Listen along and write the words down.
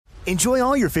Enjoy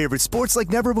all your favorite sports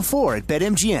like never before at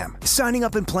BetMGM. Signing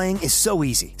up and playing is so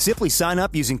easy. Simply sign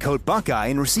up using code Buckeye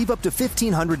and receive up to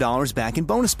 $1,500 back in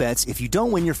bonus bets if you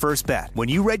don't win your first bet. When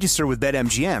you register with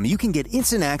BetMGM, you can get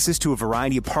instant access to a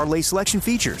variety of parlay selection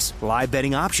features, live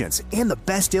betting options, and the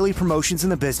best daily promotions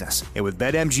in the business. And with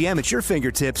BetMGM at your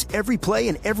fingertips, every play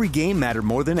and every game matter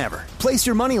more than ever. Place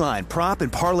your moneyline, prop,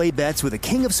 and parlay bets with the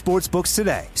king of sportsbooks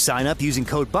today. Sign up using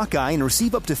code Buckeye and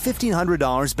receive up to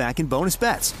 $1,500 back in bonus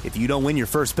bets if you don't win your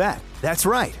first bet. That's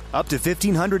right, up to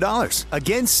 $1,500.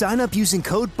 Again, sign up using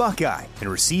code Buckeye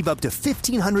and receive up to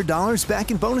 $1,500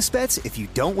 back in bonus bets if you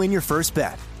don't win your first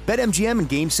bet. BetMGM and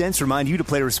GameSense remind you to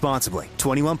play responsibly.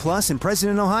 21 plus and present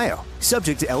in Ohio.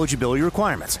 Subject to eligibility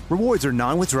requirements. Rewards are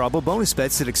non-withdrawable bonus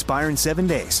bets that expire in 7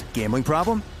 days. Gambling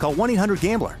problem? Call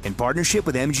 1-800-GAMBLER in partnership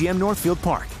with MGM Northfield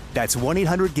Park. That's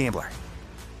 1-800-GAMBLER.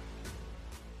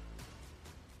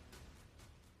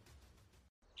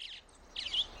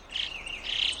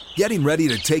 Getting ready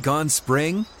to take on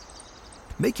spring?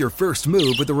 Make your first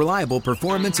move with the reliable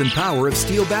performance and power of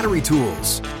Steel battery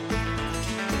tools.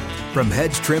 From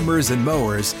hedge trimmers and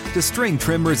mowers to string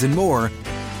trimmers and more,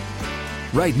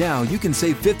 right now you can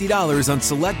save $50 on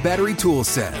select battery tool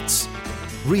sets.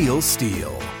 Real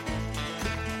Steel.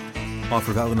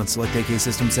 Offer valid on select AK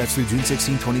system sets through June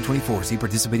 16, 2024. See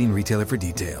participating retailer for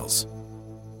details.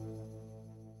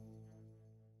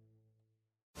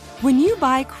 When you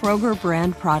buy Kroger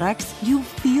brand products, you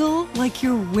feel like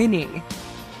you're winning.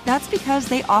 That's because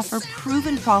they offer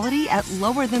proven quality at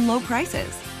lower than low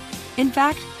prices. In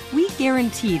fact, we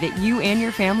guarantee that you and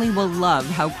your family will love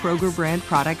how Kroger brand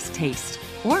products taste,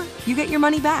 or you get your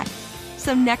money back.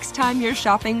 So next time you're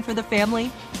shopping for the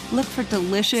family, look for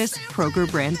delicious Kroger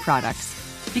brand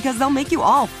products, because they'll make you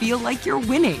all feel like you're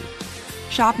winning.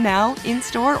 Shop now,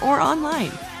 in-store, or online.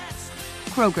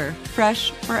 Kroger, fresh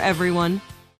for everyone.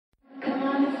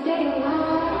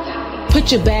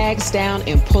 Put your bags down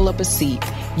and pull up a seat.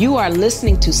 You are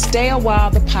listening to Stay a While,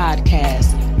 the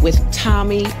podcast with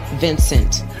Tommi,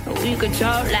 Vincent. We could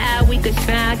talk loud, we could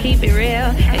smile, keep it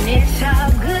real, and it's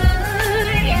all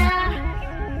good,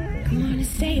 yeah. Come on and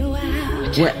stay a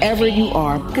while. Wherever you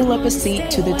are, pull up a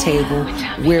seat to the table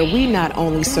where we not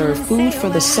only serve food for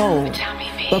the soul,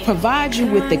 but provide you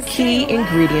with the key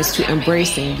ingredients to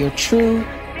embracing your true,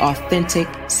 authentic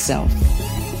self.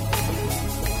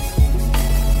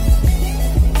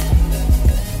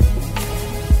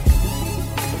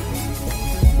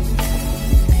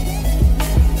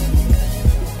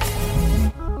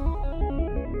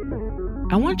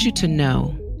 I want you to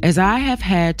know, as I have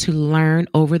had to learn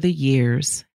over the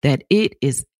years, that it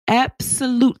is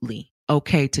absolutely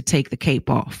okay to take the cape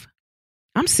off.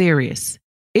 I'm serious.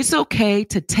 It's okay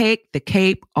to take the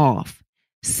cape off.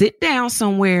 Sit down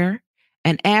somewhere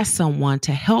and ask someone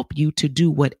to help you to do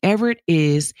whatever it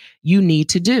is you need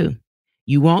to do.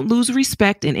 You won't lose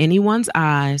respect in anyone's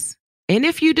eyes. And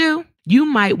if you do, you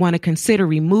might want to consider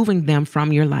removing them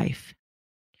from your life.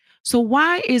 So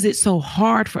why is it so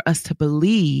hard for us to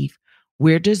believe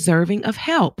we're deserving of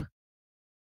help?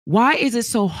 Why is it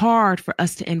so hard for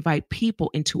us to invite people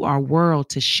into our world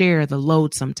to share the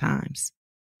load sometimes?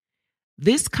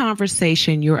 This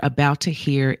conversation you're about to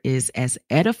hear is as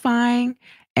edifying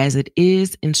as it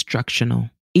is instructional.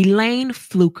 Elayne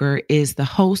Fluker is the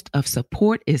host of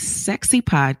Support is Sexy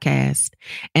podcast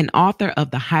and author of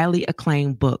the highly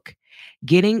acclaimed book,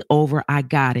 Getting Over I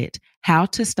Got It, How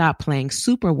to Stop Playing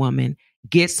Superwoman,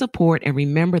 Get Support, and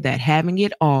Remember that Having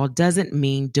It All doesn't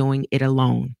mean doing it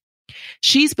alone.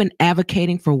 She's been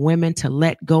advocating for women to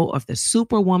let go of the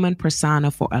Superwoman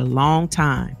persona for a long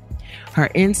time. Her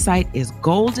insight is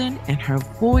golden and her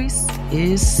voice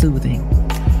is soothing.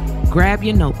 Grab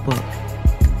your notebook.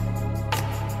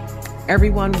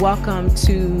 Everyone, welcome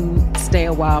to Stay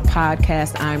a While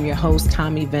podcast. I'm your host,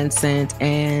 Tommi Vincent,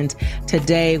 and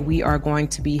today we are going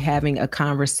to be having a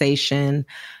conversation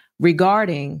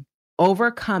regarding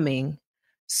overcoming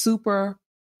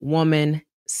Superwoman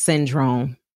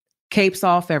syndrome. Capes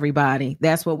off, everybody.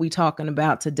 That's what we're talking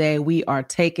about today. We are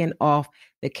taking off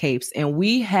the capes, and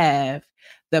we have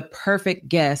the perfect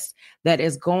guest that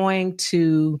is going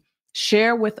to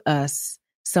share with us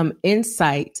some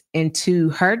insight into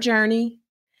her journey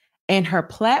and her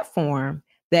platform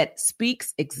that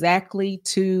speaks exactly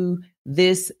to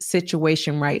this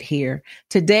situation right here.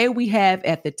 Today, we have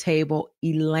at the table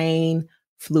Elayne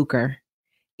Fluker.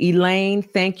 Elayne,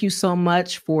 thank you so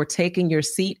much for taking your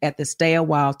seat at the Stay a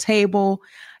While table.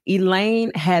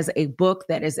 Elayne has a book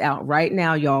that is out right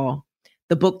now, y'all.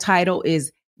 The book title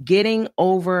is Getting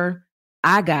Over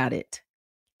I Got It,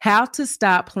 How to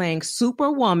Stop Playing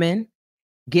Superwoman,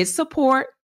 Get Support,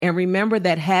 and Remember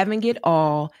that Having It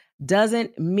All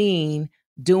doesn't mean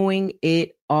doing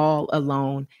it all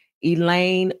alone.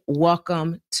 Elayne,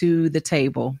 welcome to the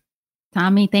table.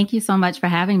 Tommi, thank you so much for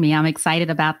having me. I'm excited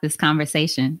about this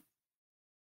conversation.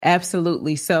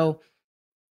 Absolutely. So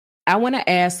I want to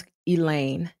ask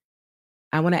Elayne,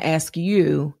 I want to ask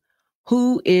you,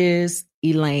 who is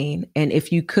Elayne? And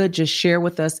if you could just share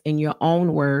with us in your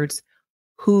own words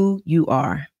who you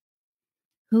are.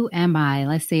 Who am I?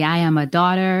 Let's see. I am a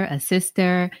daughter, a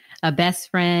sister, a best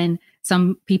friend.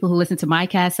 Some people who listen to my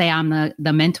cast say I'm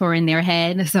the mentor in their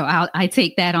head. So I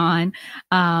take that on.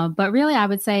 But really, I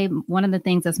would say one of the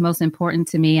things that's most important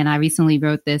to me, and I recently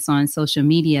wrote this on social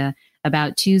media,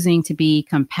 about choosing to be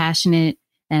compassionate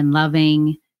and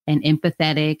loving and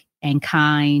empathetic and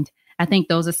kind. I think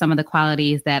those are some of the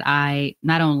qualities that I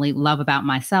not only love about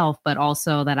myself, but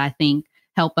also that I think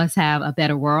help us have a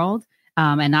better world.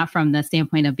 And not from the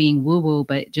standpoint of being woo-woo,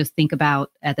 but just think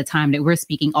about at the time that we're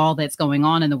speaking, all that's going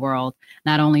on in the world,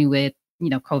 not only with,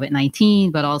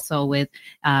 COVID-19, but also with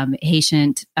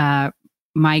Haitian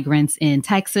migrants in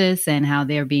Texas and how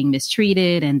they're being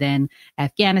mistreated, and then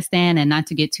Afghanistan. And not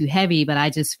to get too heavy, but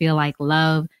I just feel like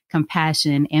love,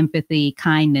 compassion, empathy,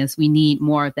 kindness, we need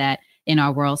more of that in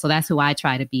our world. So that's who I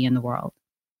try to be in the world.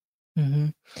 Mm-hmm.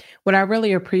 What I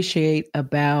really appreciate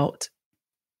about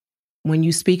when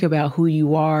you speak about who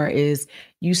you are is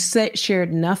you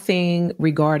shared nothing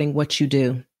regarding what you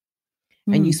do.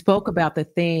 And you spoke about the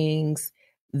things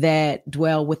that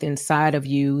dwell within inside of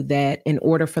you, that in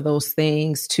order for those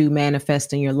things to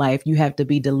manifest in your life, you have to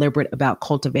be deliberate about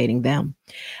cultivating them.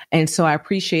 And so I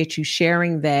appreciate you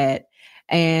sharing that.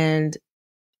 And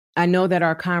I know that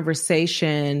our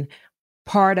conversation,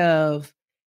 part of,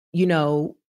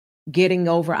 getting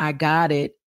over I got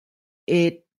it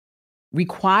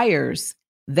requires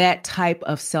that type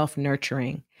of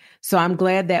self-nurturing. So I'm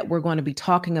glad that we're going to be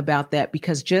talking about that,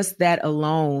 because just that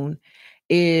alone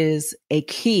is a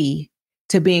key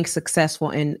to being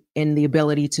successful in the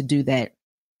ability to do that.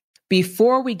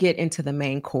 Before we get into the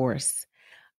main course,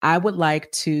 I would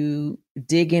like to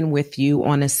dig in with you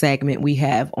on a segment we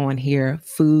have on here,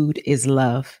 Food is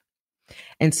Love.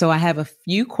 And so I have a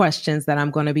few questions that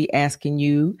I'm going to be asking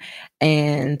you,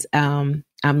 and I'm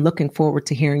looking forward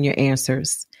to hearing your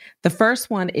answers. The first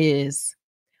one is,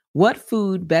 what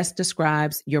food best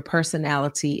describes your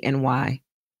personality and why?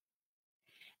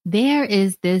 There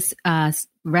is this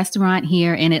restaurant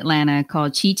here in Atlanta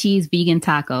called Chi-Chi's Vegan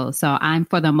Tacos. So I'm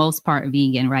for the most part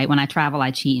vegan, right? When I travel,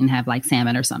 I cheat and have like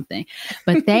salmon or something.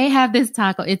 But they have this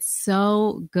taco. It's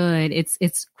so good.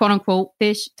 It's quote unquote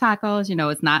fish tacos.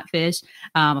 It's not fish.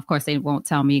 Of course, they won't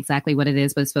tell me exactly what it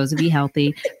is, but it's supposed to be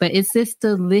healthy. But it's this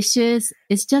delicious.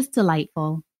 It's just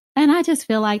delightful. And I just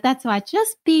feel like that's why,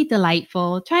 just be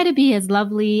delightful. Try to be as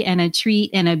lovely and a treat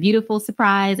and a beautiful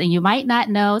surprise. And you might not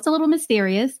know. It's a little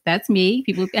mysterious. That's me.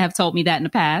 People have told me that in the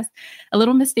past. A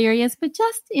little mysterious, but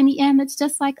just in the end, it's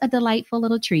just like a delightful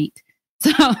little treat.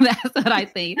 So that's what I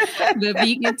think. The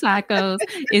vegan tacos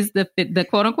is the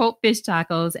quote unquote fish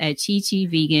tacos at Chi-Chi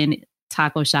Vegan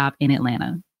Taco Shop in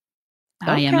Atlanta.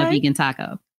 Okay. I am a vegan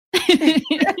taco.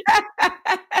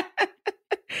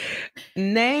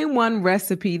 Name one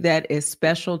recipe that is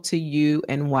special to you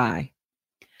and why.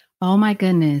 Oh my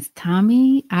goodness,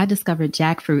 Tommi, I discovered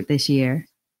jackfruit this year.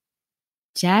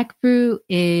 Jackfruit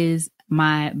is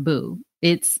my boo.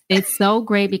 It's so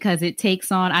great because it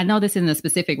takes on, I know this isn't a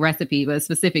specific recipe, but a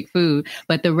specific food,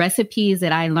 but the recipes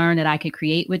that I learned that I could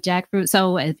create with jackfruit.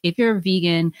 So if you're a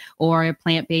vegan or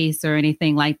plant-based or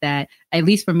anything like that, at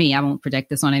least for me, I won't project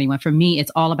this on anyone. For me,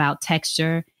 it's all about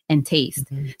texture and taste.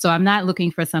 Mm-hmm. So I'm not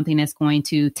looking for something that's going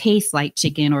to taste like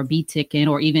chicken or beef chicken,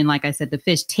 or even, like I said, the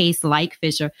fish tastes like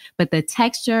fish, but the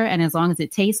texture, and as long as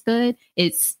it tastes good,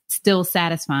 it's still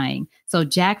satisfying. So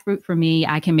jackfruit for me,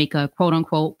 I can make a quote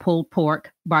unquote pulled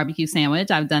pork barbecue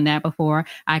sandwich. I've done that before.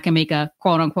 I can make a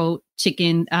quote unquote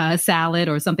chicken salad,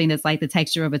 or something that's like the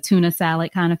texture of a tuna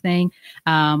salad kind of thing.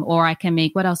 Or I can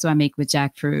make, what else do I make with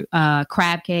jackfruit?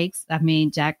 Crab cakes. I've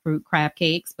made jackfruit crab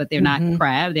cakes, but they're not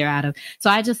crab. They're out of, so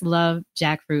I just love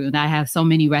jackfruit. And I have so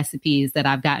many recipes that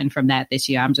I've gotten from that this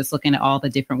year. I'm just looking at all the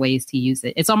different ways to use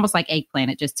it. It's almost like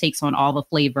eggplant. It just takes on all the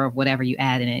flavor of whatever you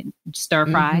add in it. Stir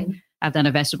fry. I've done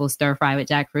a vegetable stir fry with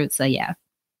jackfruit. So yeah.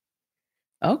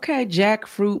 Okay.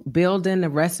 Jackfruit building the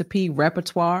recipe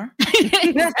repertoire.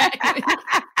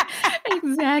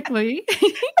 Exactly.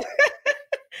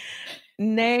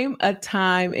 Name a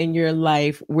time in your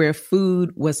life where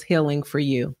food was healing for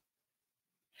you.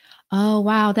 Oh,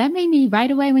 wow. That made me right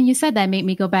away when you said that made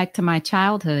me go back to my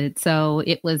childhood. So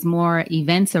it was more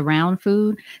events around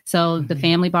food. So the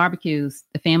family barbecues,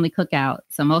 the family cookout.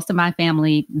 So most of my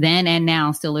family then and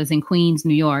now still is in Queens,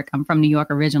 New York. I'm from New York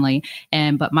originally.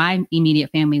 But my immediate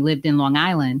family lived in Long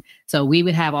Island. So we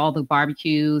would have all the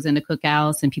barbecues and the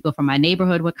cookouts, and people from my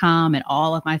neighborhood would come, and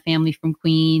all of my family from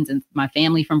Queens and my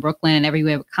family from Brooklyn and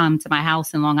everywhere would come to my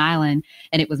house in Long Island.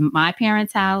 And it was my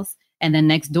parents' house. And then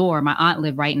next door, my aunt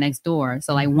lived right next door.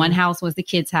 So like one house was the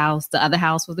kids' house. The other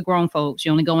house was the grown folks.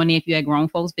 You only go in there if you had grown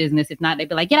folks' business. If not, they'd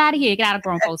be like, get out of here, get out of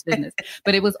grown folks' business.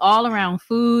 But it was all around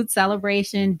food,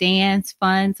 celebration, dance,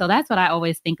 fun. So that's what I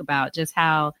always think about, just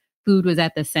how food was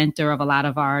at the center of a lot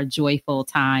of our joyful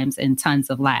times and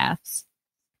tons of laughs.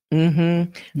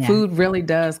 Mm-hmm. Yeah. Food really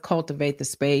does cultivate the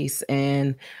space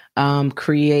and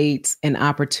creates an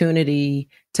opportunity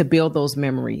to build those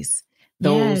memories,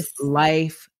 those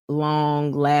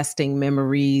lifelong lasting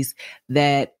memories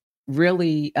that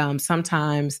really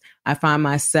sometimes I find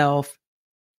myself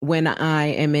when I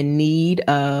am in need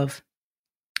of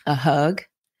a hug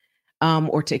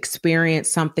or to experience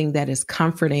something that is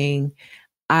comforting,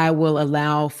 I will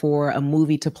allow for a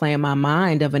movie to play in my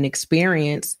mind of an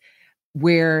experience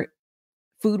where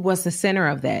food was the center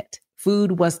of that.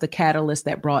 Food was the catalyst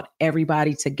that brought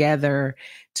everybody together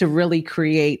to really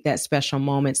create that special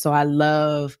moment. So I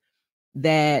love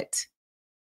that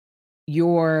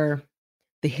the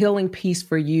healing piece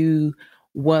for you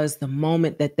was the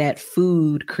moment that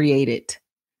food created.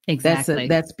 Exactly.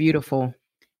 That's beautiful.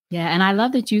 Yeah. And I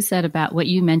love that you said about what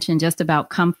you mentioned just about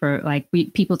comfort. Like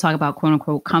people talk about quote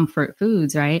unquote comfort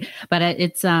foods, right? But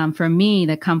it's for me,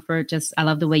 the comfort, I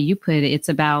love the way you put it. It's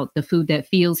about the food that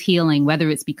feels healing, whether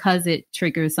it's because it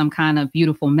triggers some kind of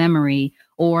beautiful memory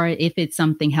or if it's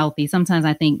something healthy. Sometimes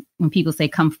I think when people say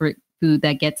comfort food,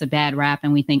 that gets a bad rap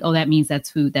and we think, oh, that means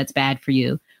that's food that's bad for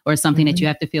you or something that you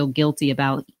have to feel guilty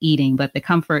about eating. But the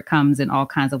comfort comes in all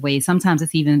kinds of ways. Sometimes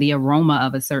it's even the aroma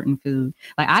of a certain food.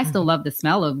 Like I still love the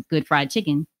smell of good fried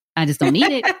chicken. I just don't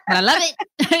eat it, but I love it.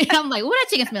 I'm like, oh, that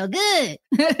chicken smells good,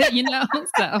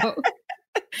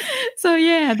 So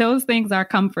yeah, those things are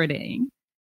comforting.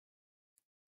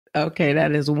 Okay,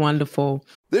 that is wonderful.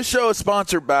 This show is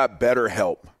sponsored by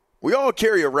BetterHelp. We all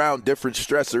carry around different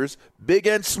stressors, big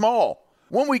and small.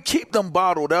 When we keep them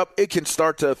bottled up, it can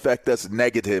start to affect us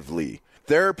negatively.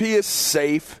 Therapy is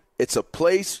safe. It's a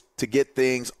place to get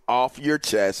things off your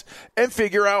chest and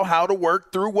figure out how to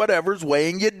work through whatever's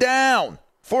weighing you down.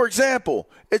 For example,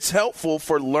 it's helpful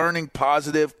for learning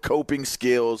positive coping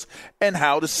skills and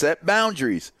how to set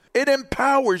boundaries. It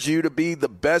empowers you to be the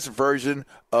best version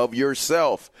of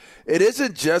yourself. It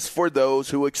isn't just for those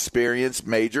who experience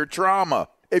major trauma.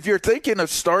 If you're thinking of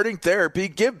starting therapy,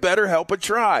 give BetterHelp a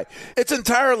try. It's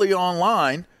entirely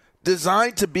online,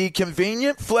 designed to be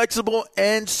convenient, flexible,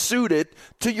 and suited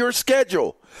to your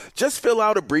schedule. Just fill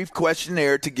out a brief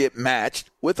questionnaire to get matched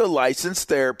with a licensed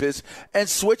therapist and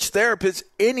switch therapists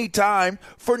anytime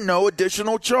for no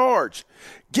additional charge.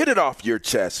 Get it off your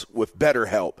chest with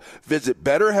BetterHelp. Visit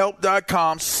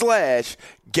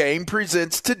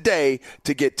BetterHelp.com/GamePresents today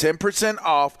to get 10%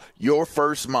 off your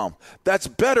first month. That's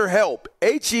BetterHelp,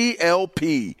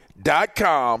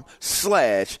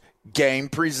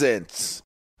 HELP.com/GamePresents.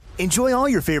 Enjoy all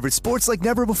your favorite sports like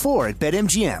never before at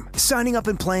BetMGM. Signing up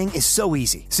and playing is so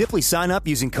easy. Simply sign up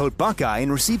using code Buckeye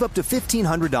and receive up to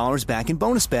 $1,500 back in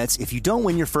bonus bets if you don't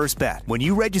win your first bet. When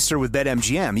you register with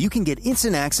BetMGM, you can get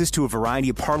instant access to a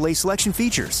variety of parlay selection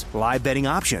features, live betting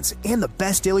options, and the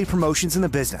best daily promotions in the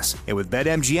business. And with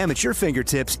BetMGM at your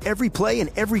fingertips, every play and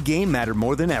every game matter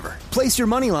more than ever. Place your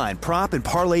moneyline, prop, and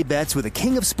parlay bets with the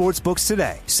king of sportsbooks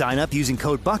today. Sign up using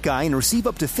code Buckeye and receive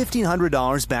up to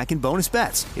 $1,500 back in bonus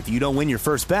bets if you don't win your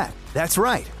first bet. That's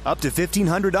right, up to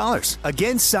 $1,500.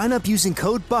 Again, sign up using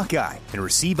code Buckeye and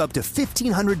receive up to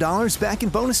 $1,500 back in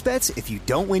bonus bets if you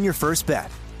don't win your first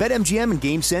bet. BetMGM and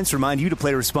GameSense remind you to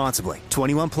play responsibly.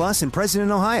 21 plus and present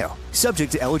in Ohio.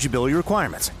 Subject to eligibility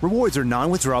requirements. Rewards are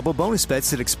non-withdrawable bonus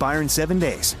bets that expire in 7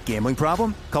 days. Gambling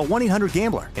problem? Call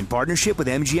 1-800-GAMBLER in partnership with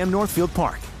MGM Northfield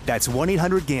Park. That's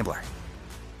 1-800-GAMBLER.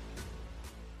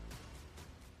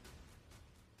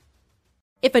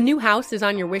 If a new house is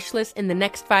on your wish list in the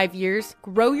next 5 years,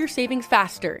 grow your savings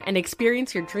faster and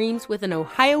experience your dreams with an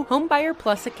Ohio Homebuyer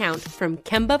Plus account from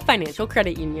Kemba Financial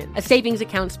Credit Union. A savings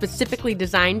account specifically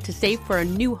designed to save for a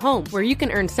new home where you can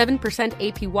earn 7%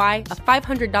 APY,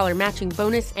 a $500 matching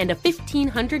bonus, and a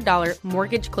 $1,500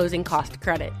 mortgage closing cost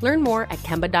credit. Learn more at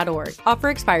Kemba.org. Offer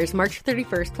expires March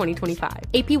 31st, 2025.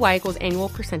 APY equals annual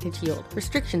percentage yield.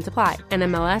 Restrictions apply.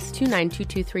 NMLS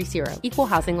 292230. Equal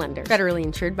housing lender. Federally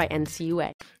insured by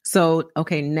NCUA. So,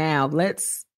 okay, now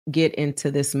let's get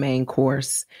into this main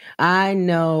course, I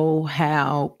know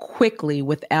how quickly,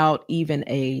 without even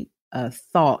a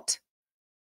thought,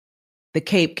 the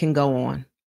cape can go on.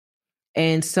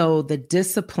 And so the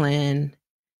discipline,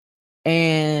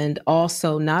 and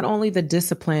also not only the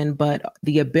discipline, but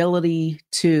the ability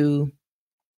to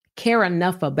care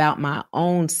enough about my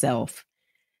own self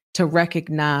to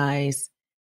recognize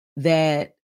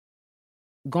that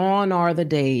gone are the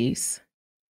days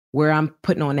where I'm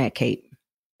putting on that cape.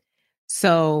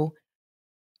 So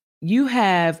you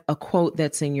have a quote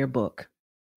that's in your book,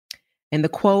 and the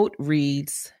quote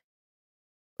reads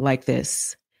like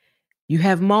this: "You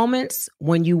have moments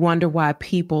when you wonder why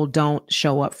people don't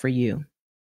show up for you,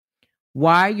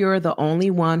 why you're the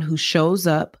only one who shows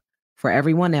up for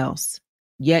everyone else,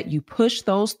 yet you push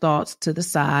those thoughts to the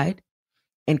side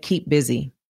and keep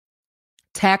busy,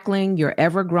 tackling your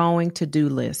ever-growing to-do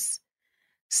lists.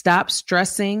 Stop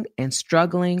stressing and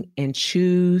struggling and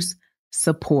choose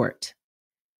support."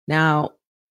 Now,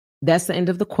 that's the end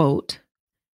of the quote.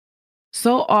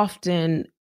 So often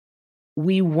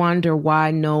we wonder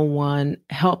why no one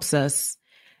helps us,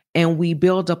 and we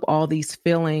build up all these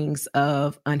feelings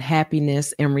of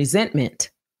unhappiness and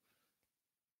resentment.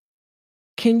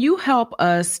 Can you help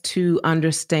us to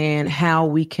understand how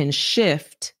we can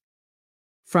shift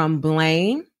from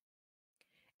blame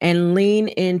and lean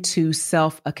into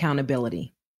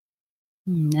self-accountability?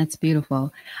 That's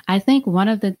beautiful. I think one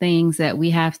of the things that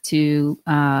we have to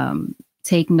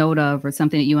take note of, or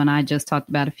something that you and I just talked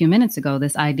about a few minutes ago,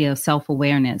 this idea of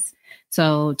self-awareness.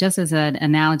 So just as an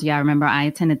analogy, I remember I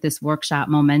attended this workshop,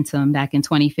 Momentum, back in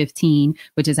 2015,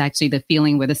 which is actually the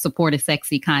feeling where the support is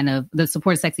sexy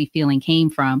feeling came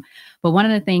from. But one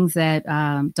of the things that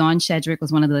Dawn Shedrick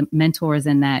was one of the mentors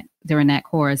during that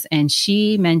course, and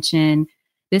she mentioned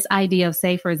this idea of,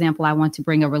 say, for example, I want to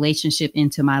bring a relationship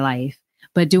into my life.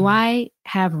 But do I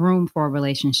have room for a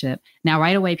relationship? Now,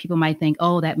 right away, people might think,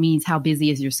 oh, that means how busy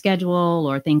is your schedule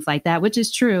or things like that, which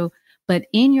is true. But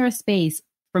in your space,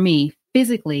 for me,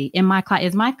 physically, in my closet,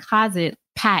 is my closet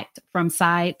packed from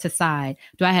side to side?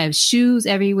 Do I have shoes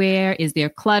everywhere? Is there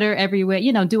clutter everywhere?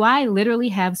 Do I literally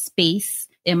have space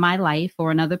in my life for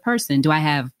another person? Do I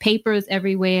have papers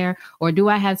everywhere? Or do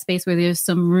I have space where there's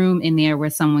some room in there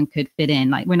where someone could fit in?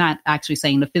 Like, we're not actually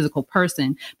saying the physical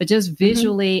person, but just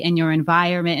visually in your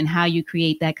environment and how you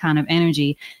create that kind of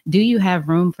energy. Do you have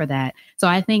room for that? So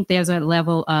I think there's a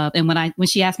level of, and when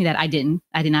she asked me that, I did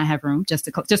not have room. Just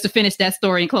to finish that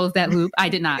story and close that loop, I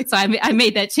did not. So I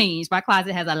made that change. My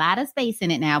closet has a lot of space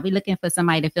in it now. We're looking for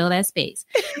somebody to fill that space,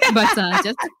 but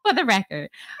just for the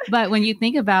record. But when you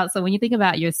think about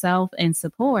yourself and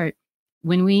support,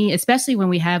 especially when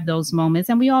we have those moments,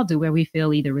 and we all do, where we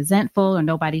feel either resentful or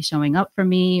nobody's showing up for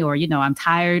me, or, I'm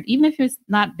tired, even if it's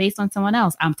not based on someone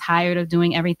else, I'm tired of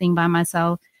doing everything by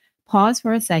myself. Pause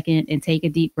for a second and take a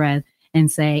deep breath and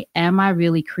say, am I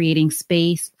really creating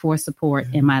space for support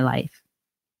in my life?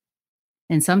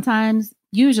 And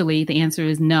usually the answer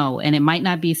is no. And it might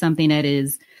not be something that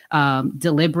is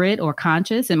deliberate or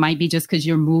conscious. It might be just because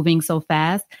you're moving so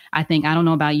fast. I don't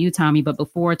know about you, Tommi, but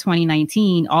before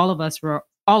 2019, all of us,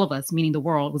 meaning the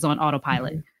world, was on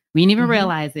autopilot. Mm-hmm. We didn't even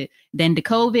realize it. Then the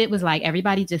COVID was like,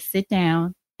 everybody just sit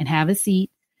down and have a seat.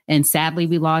 And sadly,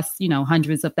 we lost,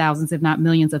 hundreds of thousands, if not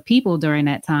millions of people during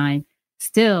that time.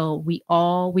 Still, we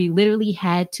literally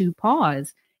had to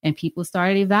pause, and people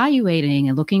started evaluating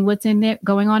and looking what's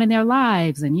going on in their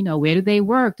lives. And, where do they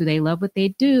work? Do they love what they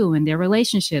do in their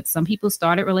relationships? Some people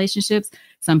started relationships.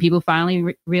 Some people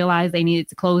finally realized they needed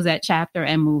to close that chapter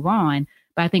and move on.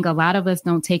 But I think a lot of us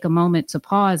don't take a moment to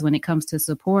pause when it comes to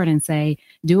support and say,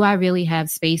 do I really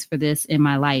have space for this in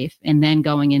my life? And then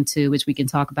going into, which we can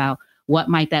talk about, what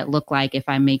might that look like if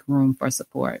I make room for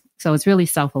support? So it's really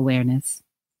self-awareness.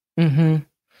 Mm-hmm.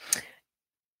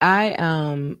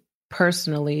 I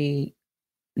personally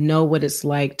know what it's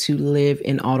like to live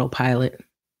in autopilot.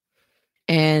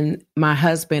 And my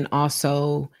husband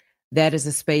also, that is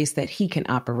a space that he can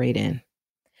operate in.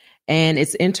 And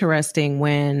it's interesting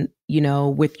when,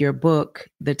 with your book,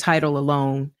 the title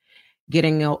alone,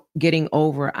 getting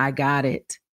over, I got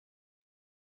it.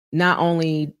 Not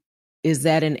only is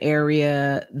that an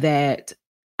area that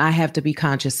I have to be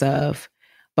conscious of,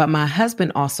 but my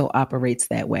husband also operates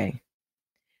that way.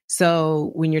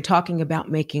 So when you're talking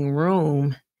about making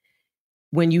room,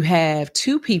 when you have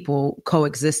two people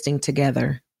coexisting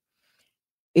together,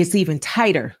 it's even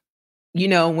tighter.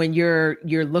 When you're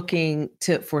looking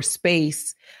for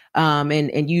space,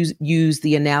 and use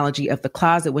the analogy of the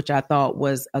closet, which I thought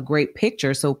was a great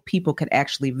picture, so people could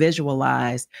actually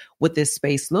visualize what this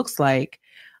space looks like.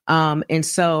 And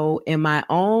so in my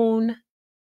own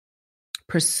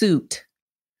pursuit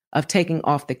of taking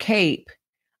off the cape,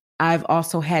 I've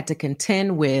also had to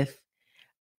contend with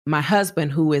my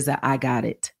husband, who is a I got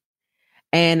it.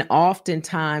 And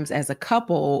oftentimes as a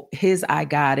couple, his I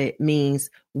got it means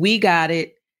we got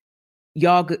it.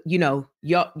 Y'all,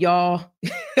 y'all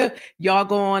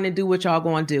go on and do what y'all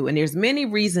going to do. And there's many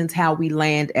reasons how we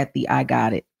land at the I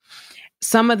got it.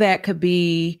 Some of that could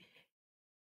be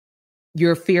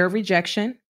your fear of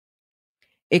rejection.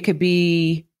 It could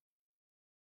be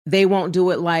they won't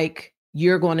do it like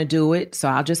you're going to do it, so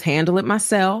I'll just handle it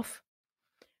myself.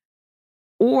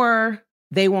 Or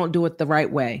they won't do it the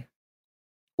right way.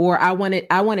 Or I want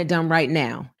it done right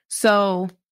now. So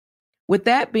with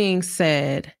that being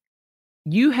said,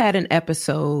 you had an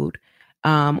episode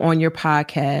on your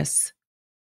podcast,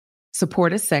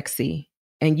 Support is Sexy,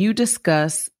 and you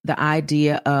discuss the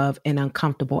idea of an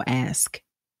uncomfortable ask.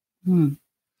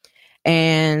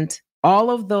 And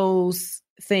all of those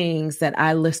things that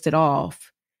I listed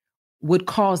off would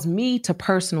cause me to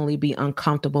personally be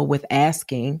uncomfortable with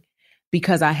asking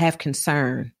because I have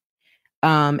concern.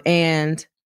 And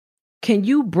can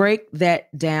you break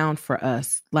that down for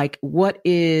us? Like, what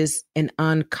is an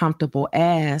uncomfortable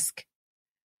ask?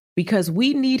 Because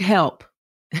we need help.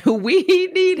 We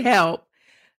need help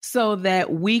so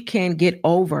that we can get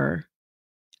over,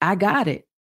 I got it.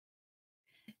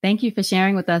 Thank you for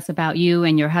sharing with us about you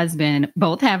and your husband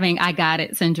both having I got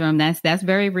it syndrome. That's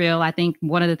very real. I think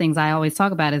one of the things I always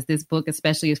talk about is this book,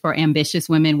 especially is for ambitious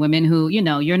women who,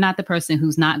 you're not the person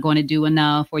who's not going to do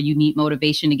enough or you need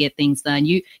motivation to get things done.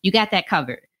 You got that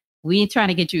covered. We trying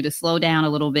to get you to slow down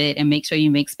a little bit and make sure you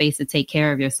make space to take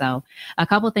care of yourself. A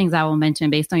couple of things I will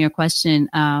mention based on your question.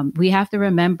 We have to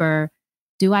remember,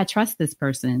 do I trust this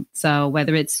person? So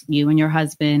whether it's you and your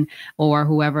husband or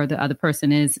whoever the other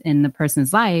person is in the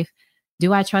person's life,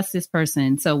 do I trust this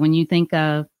person? So when you think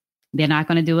of they're not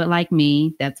going to do it like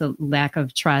me, that's a lack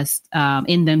of trust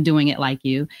in them doing it like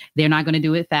you. They're not going to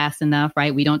do it fast enough,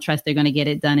 right? We don't trust they're going to get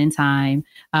it done in time.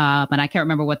 But I can't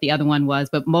remember what the other one was,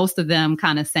 but most of them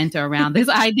kind of center around this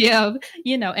idea of,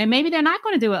 and maybe they're not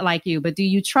going to do it like you, but do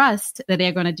you trust that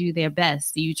they're going to do their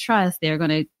best? Do you trust they're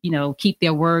going to, keep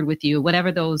their word with you,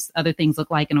 whatever those other things look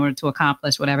like in order to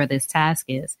accomplish whatever this task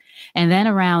is? And then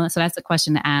so that's a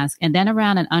question to ask. And then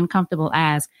around an uncomfortable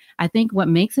ask, I think what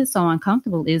makes it so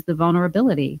uncomfortable is the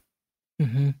vulnerability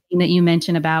that you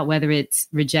mentioned about whether it's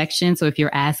rejection. So if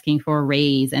you're asking for a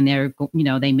raise and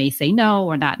they may say no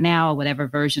or not now, or whatever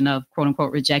version of quote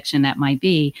unquote rejection that might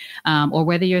be, or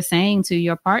whether you're saying to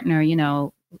your partner,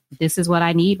 this is what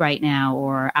I need right now,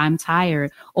 or I'm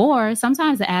tired. Or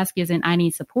sometimes the ask isn't I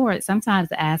need support. Sometimes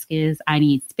the ask is I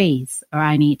need space, or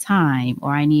I need time,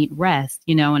 or I need rest,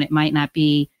 and it might not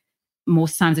be.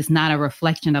 Most times it's not a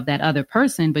reflection of that other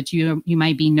person, but you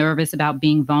might be nervous about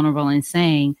being vulnerable and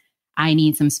saying, I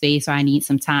need some space, or I need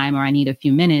some time, or I need a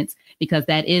few minutes, because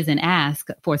that is an ask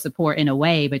for support in a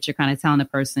way, but you're kind of telling the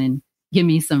person, give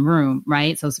me some room,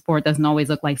 right? So support doesn't always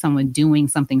look like someone doing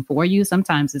something for you.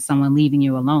 Sometimes it's someone leaving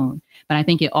you alone. But I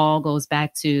think it all goes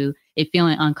back to it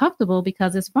feeling uncomfortable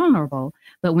because it's vulnerable.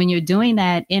 But when you're doing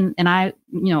that and I,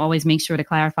 always make sure to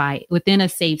clarify within a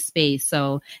safe space.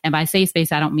 So, and by safe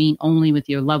space, I don't mean only with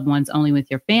your loved ones, only with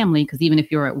your family, because even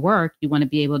if you're at work, you want to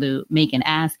be able to make an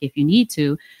ask if you need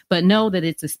to, but know that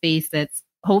it's a space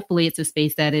hopefully it's a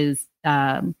space that is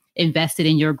invested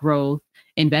in your growth,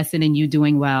 invested in you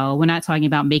doing well. We're not talking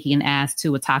about making an ask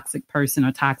to a toxic person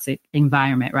or toxic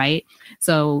environment, right?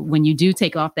 So when you do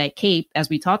take off that cape, as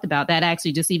we talked about, that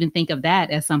actually just even think of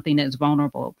that as something that's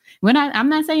vulnerable. I'm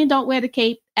not saying don't wear the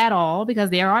cape at all, because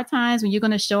there are times when you're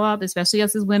going to show up, especially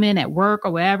us as women at work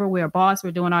or wherever, we're a boss,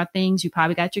 we're doing our things. You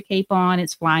probably got your cape on,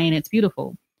 it's flying, it's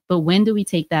beautiful. But when do we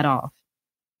take that off?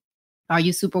 Are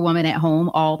you Superwoman at home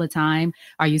all the time?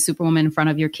 Are you Superwoman in front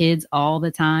of your kids all the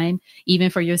time? Even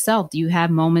for yourself, do you have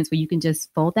moments where you can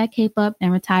just fold that cape up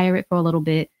and retire it for a little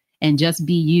bit and just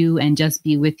be you and just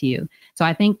be with you? So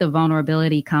I think the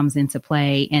vulnerability comes into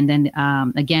play. And then,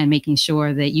 again, making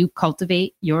sure that you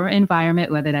cultivate your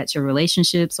environment, whether that's your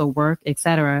relationships or work, et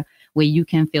cetera, where you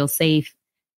can feel safe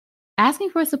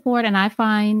asking for support. And I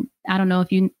find, I don't know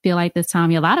if you feel like this,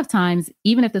 Tommi, a lot of times,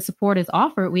 even if the support is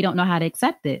offered, we don't know how to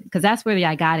accept it, because that's where the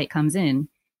I got it comes in.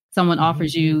 Someone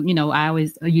offers you, I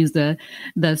always use the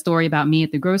story about me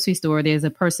at the grocery store. There's a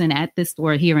person at this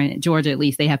store here in Georgia, at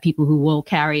least, they have people who will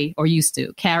carry or used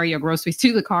to carry your groceries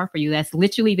to the car for you. That's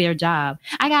literally their job.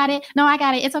 I got it. No, I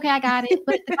got it. It's okay. I got it.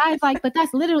 But the guy's like, but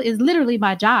that's literally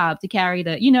my job to carry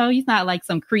he's not like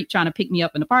some creep trying to pick me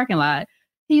up in the parking lot.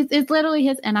 It's literally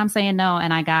his. And I'm saying no,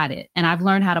 and I got it. And I've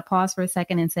learned how to pause for a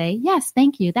second and say, yes,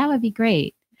 thank you. That would be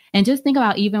great. And just think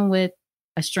about even with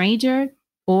a stranger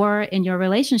or in your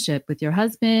relationship with your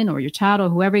husband or your child or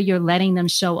whoever you're letting them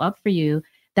show up for you,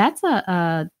 that's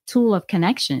a tool of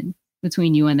connection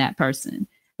between you and that person,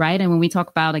 right? And when we talk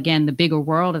about, again, the bigger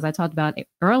world, as I talked about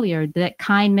earlier, that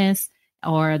kindness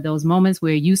or those moments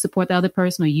where you support the other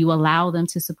person or you allow them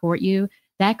to support you,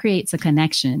 that creates a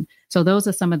connection. So those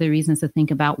are some of the reasons to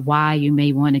think about why you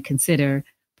may want to consider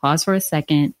pause for a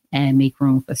second and make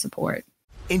room for support.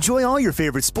 Enjoy all your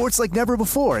favorite sports like never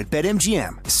before at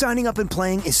BetMGM. Signing up and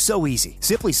playing is so easy.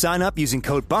 Simply sign up using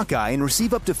code Buckeye and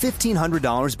receive up to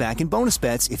 $1,500 back in bonus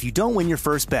bets if you don't win your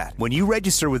first bet. When you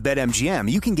register with BetMGM,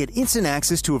 you can get instant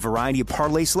access to a variety of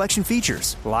parlay selection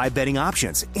features, live betting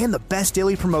options, and the best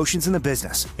daily promotions in the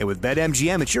business. And with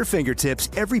BetMGM at your fingertips,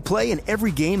 every play and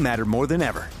every game matter more than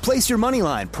ever. Place your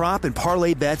moneyline, prop, and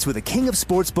parlay bets with the king of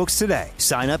sportsbooks today.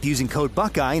 Sign up using code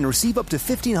Buckeye and receive up to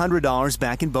 $1,500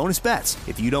 back in bonus bets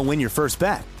if you don't win your first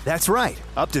bet. That's right,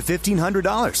 up to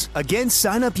 $1,500. Again,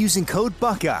 sign up using code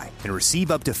Buckeye and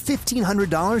receive up to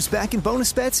 $1,500 back in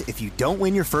bonus bets if you don't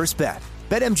win your first bet.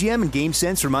 BetMGM and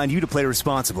GameSense remind you to play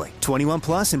responsibly. 21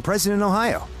 plus and present in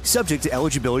Ohio. Subject to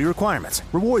eligibility requirements.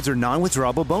 Rewards are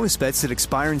non-withdrawable bonus bets that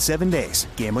expire in 7 days.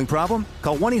 Gambling problem?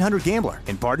 Call 1-800-GAMBLER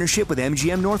in partnership with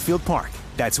MGM Northfield Park.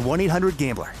 That's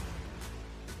 1-800-GAMBLER.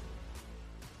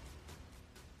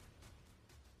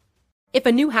 If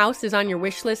a new house is on your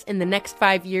wish list in the next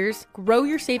 5 years, grow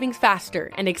your savings faster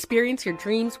and experience your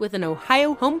dreams with an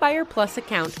Ohio Homebuyer Plus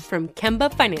account from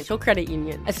Kemba Financial Credit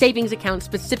Union. A savings account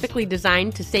specifically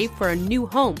designed to save for a new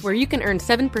home where you can earn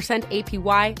 7%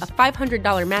 APY, a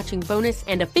 $500 matching bonus,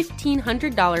 and a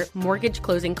 $1,500 mortgage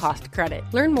closing cost credit.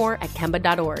 Learn more at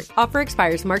Kemba.org. Offer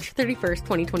expires March 31st,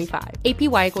 2025.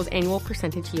 APY equals annual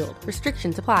percentage yield.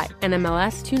 Restrictions apply.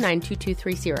 NMLS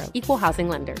 292230. Equal housing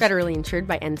lender. Federally insured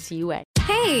by NCUA.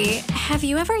 Hey, have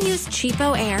you ever used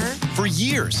Cheapo Air? For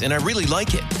years, and I really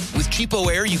like it. With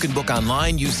Cheapo Air, you can book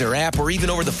online, use their app, or even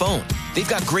over the phone. They've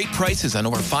got great prices on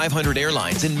over 500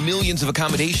 airlines and millions of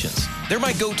accommodations. They're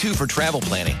my go-to for travel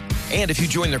planning. And if you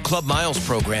join their Club Miles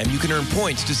program, you can earn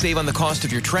points to save on the cost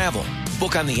of your travel.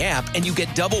 Book on the app, and you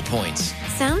get double points.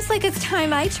 Sounds like it's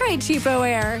time I tried Cheapo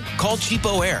Air. Call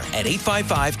Cheapo Air at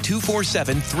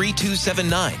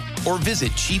 855-247-3279 or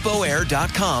visit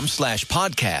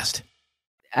cheapoair.com/podcast.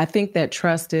 I think that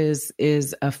trust is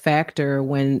a factor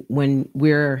when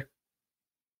we're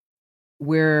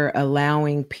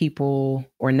allowing people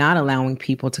or not allowing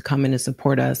people to come in and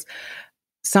support us.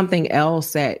 Something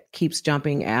else that keeps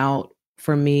jumping out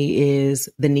for me is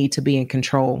the need to be in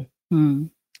control.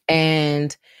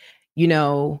 And, you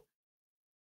know,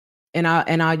 and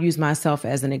I'll use myself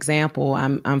as an example.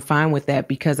 I'm fine with that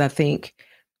because I think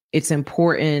it's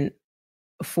important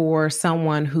for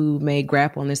someone who may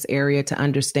grapple in this area to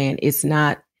understand it's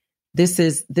not, this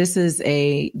is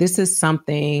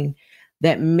something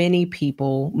that many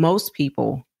people, most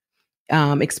people,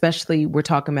 especially we're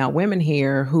talking about women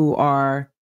here who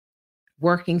are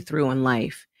working through in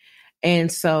life.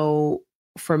 And so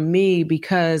for me,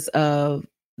 because of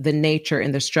the nature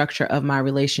and the structure of my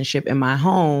relationship in my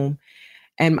home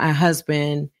and my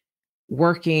husband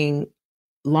working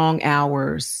long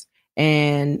hours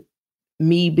and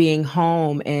me being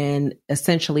home and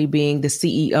essentially being the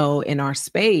CEO in our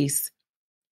space,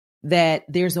 that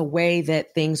there's a way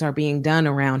that things are being done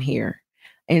around here.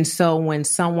 And so when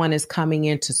someone is coming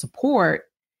in to support,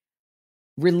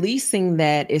 releasing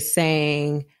that is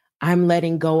saying, I'm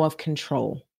letting go of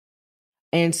control.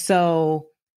 And so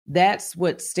that's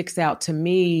what sticks out to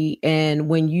me. And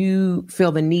when you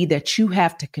feel the need that you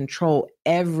have to control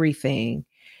everything,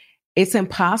 it's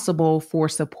impossible for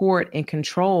support and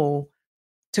control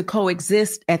to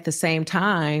coexist at the same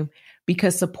time,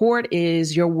 because support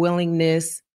is your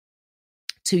willingness,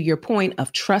 to your point,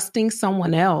 of trusting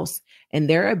someone else and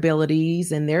their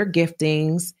abilities and their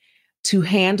giftings to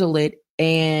handle it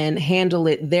and handle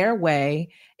it their way,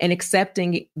 and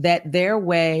accepting that their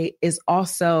way is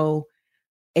also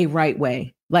a right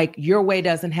way. Like your way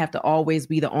doesn't have to always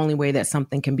be the only way that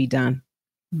something can be done.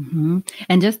 Mm-hmm.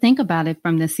 And just think about it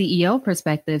from the CEO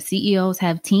perspective. CEOs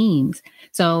have teams.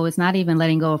 So it's not even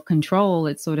letting go of control.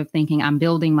 It's sort of thinking, I'm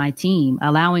building my team,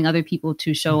 allowing other people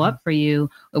to show up for you,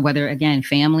 whether, again,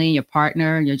 family, your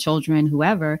partner, your children,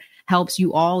 whoever, helps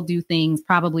you all do things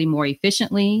probably more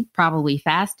efficiently, probably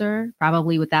faster,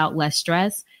 probably without less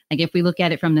stress. Like if we look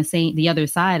at it from the other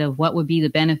side of what would be the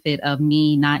benefit of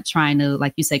me not trying to,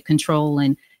 like you said, control,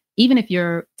 and even if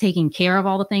you're taking care of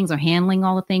all the things or handling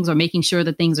all the things or making sure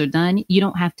that things are done, you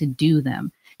don't have to do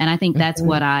them. And I think that's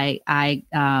what I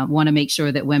want to make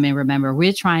sure that women remember.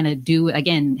 We're trying to do,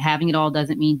 again, having it all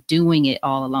doesn't mean doing it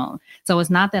all alone. So it's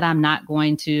not that I'm not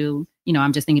going to,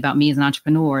 I'm just thinking about me as an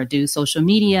entrepreneur, do social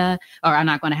media, or I'm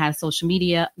not going to have social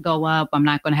media go up. I'm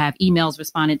not going to have emails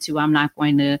responded to. I'm not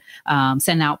going to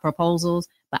send out proposals.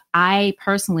 But I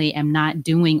personally am not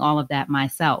doing all of that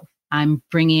myself. I'm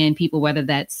bringing in people, whether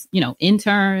that's,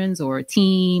 interns or a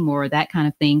team or that kind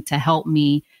of thing, to help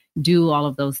me do all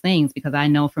of those things, because I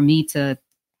know for me to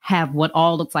have what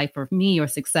all looks like for me or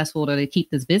successful to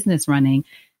keep this business running,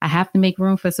 I have to make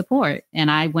room for support. And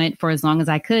I went for as long as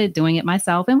I could doing it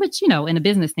myself, and which, in a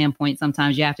business standpoint,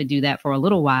 sometimes you have to do that for a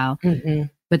little while.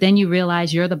 But then you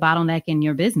realize you're the bottleneck in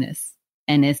your business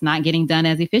and it's not getting done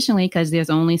as efficiently because there's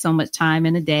only so much time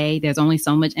in a day. There's only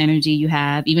so much energy you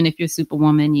have. Even if you're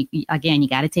Superwoman, you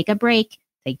got to take a break.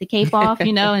 Take the cape off,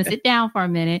 and sit down for a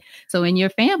minute. So in your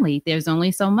family, there's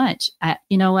only so much.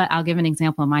 You know what? I'll give an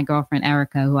example of my girlfriend,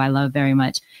 Erica, who I love very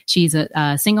much. She's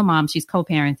a single mom. She's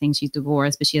co-parenting. She's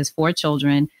divorced, but she has 4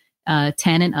 children, 10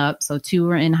 and up. So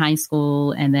 2 are in high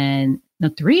school, and then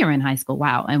 3 are in high school.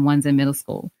 Wow. And 1's in middle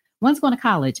school. 1's going to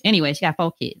college. Anyway, she got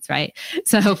 4 kids, right?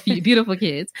 So beautiful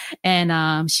kids. And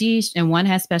and 1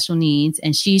 has special needs,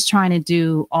 and she's trying to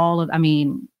do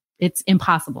it's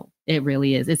impossible. It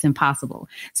really is. It's impossible.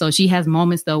 So she has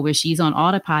moments, though, where she's on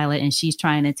autopilot and she's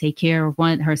trying to take care of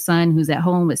her son who's at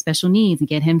home with special needs and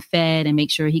get him fed and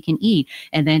make sure he can eat,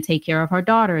 and then take care of her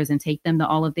daughters and take them to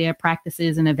all of their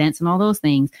practices and events and all those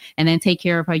things, and then take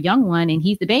care of her young one. And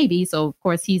he's the baby. So, of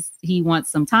course, he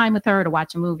wants some time with her to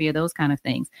watch a movie or those kind of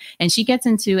things. And she gets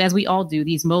into, as we all do,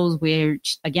 these modes where,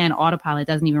 again, autopilot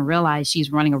doesn't even realize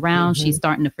she's running around. She's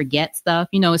starting to forget stuff.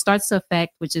 It starts to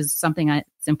affect, which is something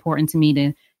it's important to me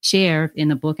to share in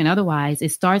the book and otherwise,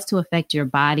 it starts to affect your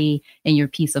body and your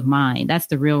peace of mind. That's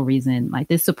the real reason. Like,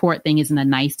 this support thing isn't a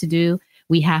nice to do.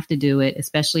 We have to do it,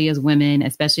 especially as women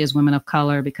of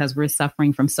color, because we're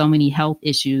suffering from so many health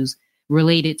issues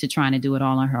related to trying to do it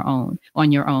all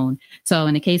on your own. So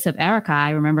in the case of Erica, I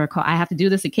remember I have to do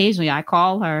this occasionally. I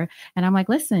call her and I'm like,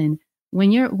 listen,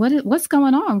 what's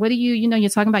going on? What do you're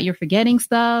talking about, you're forgetting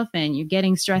stuff and you're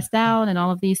getting stressed out and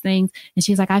all of these things. And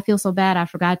she's like, I feel so bad. I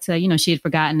forgot to, she had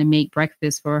forgotten to make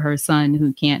breakfast for her son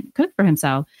who can't cook for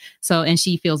himself. So, and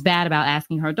she feels bad about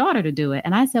asking her daughter to do it.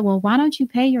 And I said, well, why don't you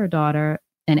pay your daughter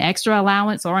an extra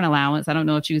allowance or an allowance? I don't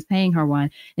know if she was paying her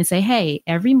one, and say, hey,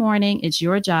 every morning it's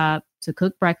your job to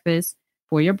cook breakfast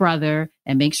for your brother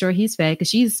and make sure he's fed, because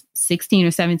she's 16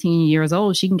 or 17 years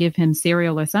old. She can give him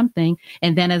cereal or something.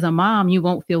 And then as a mom, you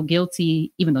won't feel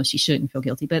guilty, even though she shouldn't feel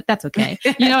guilty, but that's okay.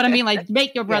 You know what I mean? Like,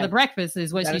 make your brother breakfast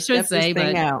is what she should say.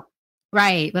 But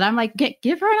right. But I'm like,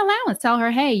 give her an allowance. Tell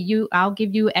her, hey, I'll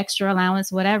give you extra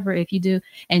allowance, whatever, if you do.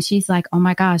 And she's like, oh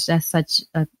my gosh, that's such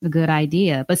a good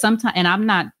idea. But sometimes, and I'm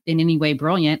not in any way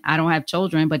brilliant, I don't have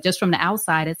children, but just from the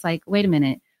outside, it's like, wait a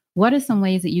minute. What are some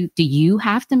ways that do you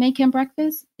have to make him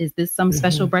breakfast? Is this some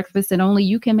special breakfast that only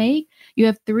you can make? You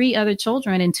have 3 other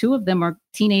children and 2 of them are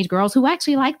teenage girls who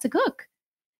actually like to cook.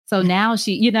 So now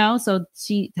she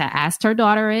asked her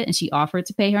daughter it, and she offered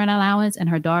to pay her an allowance, and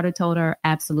her daughter told her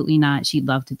absolutely not. She'd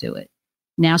love to do it.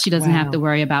 Now she doesn't have to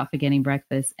worry about forgetting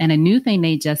breakfast. And a new thing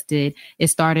they just did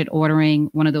is started ordering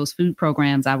one of those food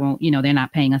programs. I won't, they're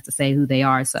not paying us to say who they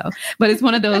are. So, but it's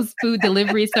one of those food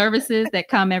delivery services that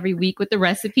come every week with the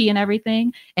recipe and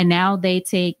everything. And now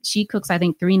she cooks, I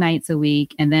think, 3 nights a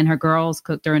week. And then her girls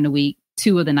cook during the week,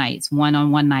 2 of the nights, one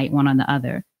on one night, one on the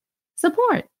other.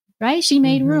 Support. Right? She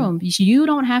made room. You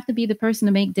don't have to be the person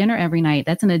to make dinner every night.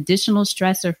 That's an additional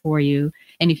stressor for you.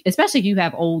 And especially if you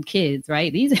have old kids,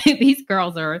 right? These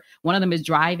girls one of them is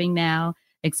driving now,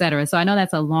 et cetera. So I know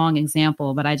that's a long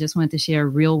example, but I just wanted to share a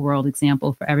real world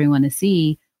example for everyone to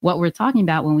see what we're talking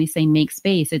about when we say make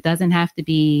space. It doesn't have to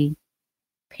be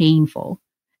painful,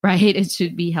 right? It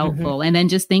should be helpful. And then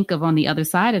just think of on the other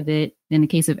side of it, in the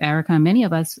case of Erica and many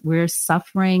of us, we're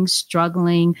suffering,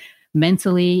 struggling,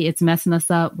 mentally, it's messing us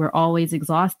up. We're always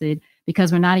exhausted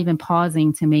because we're not even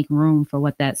pausing to make room for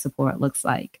what that support looks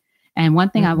like. And one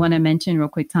thing I want to mention real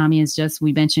quick, Tommi, is just,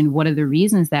 we mentioned what are the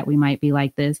reasons that we might be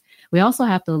like this. We also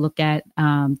have to look at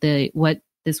what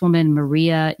this woman,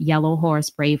 Maria Yellow Horse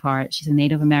Braveheart, she's a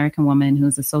Native American woman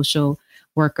who's a social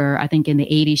worker. I think in the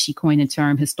 80s, she coined the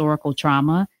term historical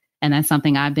trauma. And that's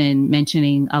something I've been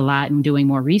mentioning a lot and doing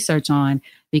more research on,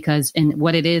 because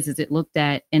what it is it looked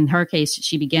at, in her case,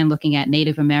 she began looking at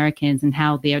Native Americans and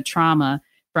how their trauma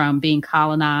from being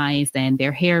colonized and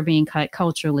their hair being cut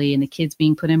culturally and the kids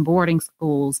being put in boarding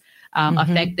schools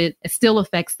still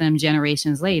affects them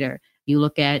generations later. You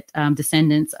look at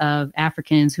descendants of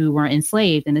Africans who were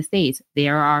enslaved in the States.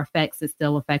 There are effects that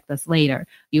still affect us later.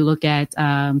 You look at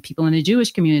people in the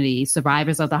Jewish community,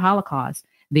 survivors of the Holocaust.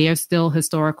 There's still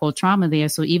historical trauma there.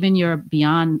 So even you're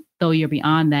beyond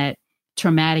that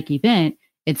traumatic event,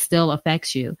 it still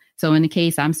affects you. So in the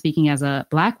case, I'm speaking as a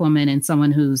Black woman and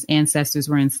someone whose ancestors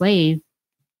were enslaved,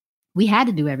 we had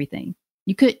to do everything.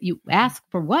 You ask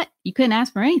for what? You couldn't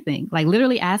ask for anything. Like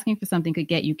literally asking for something could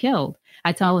get you killed.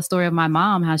 I tell a story of my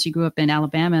mom, how she grew up in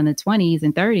Alabama in the 20s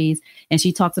and 30s. And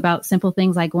she talks about simple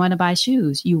things like going to buy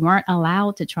shoes. You weren't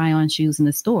allowed to try on shoes in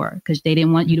the store because they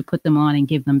didn't want you to put them on and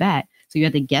give them back. So you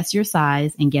had to guess your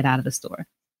size and get out of the store.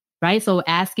 Right. So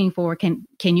asking for, can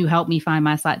you help me find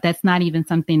my size? That's not even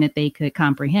something that they could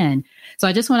comprehend. So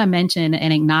I just want to mention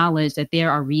and acknowledge that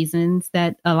there are reasons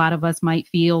that a lot of us might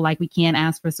feel like we can't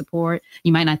ask for support.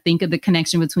 You might not think of the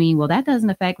connection between, well, that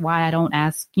doesn't affect why I don't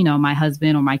ask, my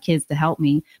husband or my kids to help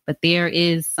me. But there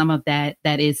is some of that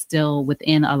is still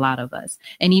within a lot of us.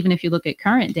 And even if you look at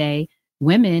current day,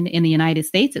 women in the United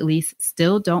States, at least,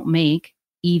 still don't make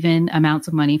even amounts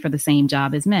of money for the same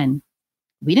job as men.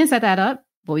 We didn't set that up.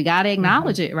 But we got to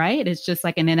acknowledge it, right? It's just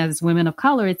like, and then as women of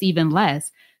color, it's even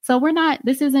less. So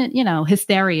this isn't,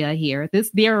 hysteria here.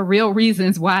 There are real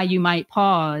reasons why you might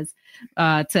pause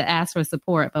to ask for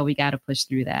support, but we got to push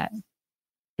through that.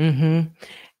 Mm-hmm.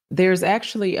 There's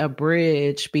actually a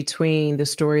bridge between the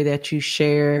story that you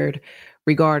shared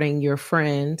regarding your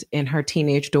friend and her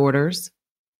teenage daughters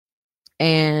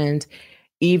and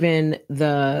even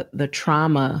the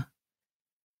trauma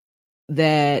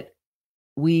that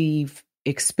we've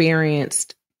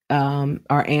experienced,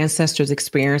 our ancestors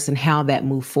experienced, and how that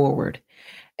moved forward.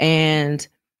 And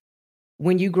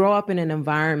when you grow up in an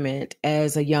environment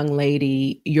as a young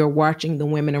lady, you're watching the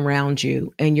women around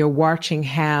you and you're watching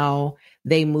how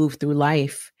they move through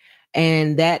life.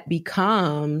 And that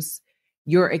becomes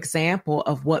your example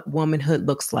of what womanhood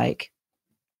looks like.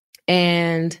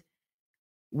 And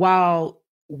while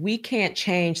we can't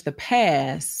change the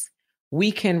past,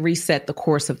 we can reset the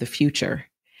course of the future.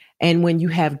 And when you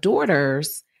have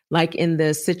daughters, like in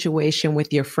the situation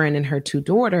with your friend and her two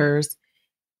daughters,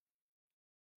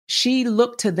 she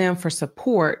looked to them for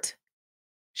support.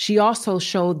 She also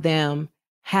showed them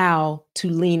how to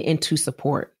lean into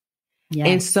support. Yes.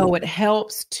 And so it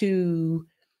helps to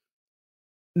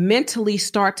mentally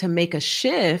start to make a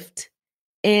shift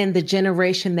in the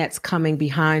generation that's coming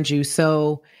behind you.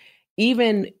 So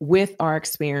even with our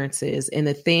experiences and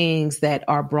the things that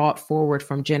are brought forward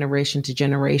from generation to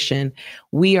generation,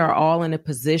 we are all in a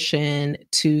position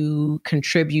to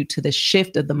contribute to the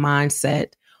shift of the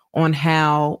mindset on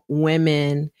how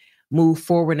women move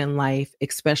forward in life,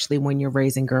 especially when you're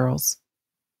raising girls.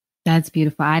 That's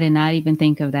beautiful. I did not even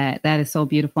think of that. That is so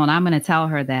beautiful. And I'm going to tell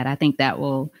her that. I think that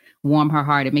will warm her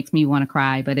heart. It makes me want to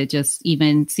cry, but it just,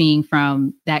 even seeing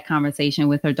from that conversation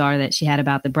with her daughter that she had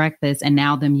about the breakfast and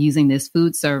now them using this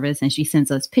food service, and she sends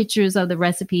us pictures of the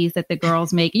recipes that the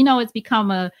girls make, it's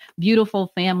become a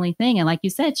beautiful family thing. And like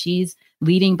you said, she's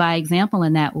leading by example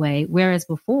in that way. Whereas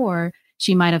before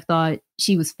she might have thought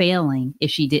she was failing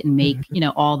if she didn't make,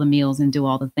 all the meals and do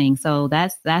all the things. So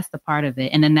that's the part of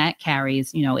it. And then that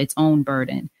carries, its own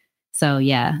burden. So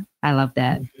yeah, I love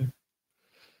that. Mm-hmm.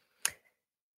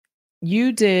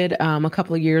 You did a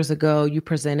couple of years ago, you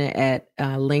presented at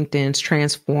LinkedIn's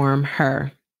Transform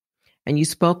Her, and you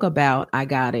spoke about I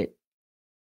Got It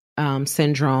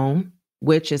syndrome,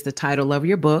 which is the title of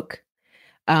your book.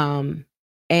 And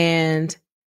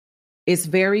it's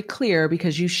very clear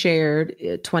because you shared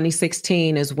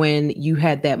 2016 is when you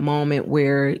had that moment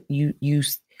where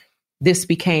this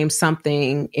became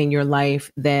something in your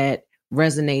life that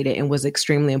resonated and was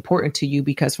extremely important to you,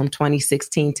 because from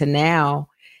 2016 to now,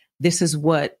 this is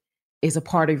what is a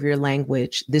part of your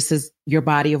language. This is your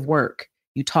body of work.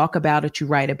 You talk about it, you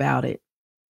write about it.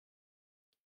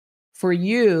 For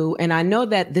you, and I know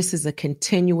that this is a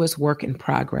continuous work in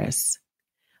progress,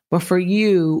 but for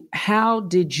you, how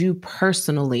did you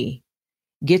personally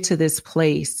get to this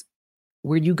place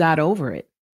where you got over it?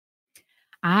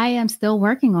 I am still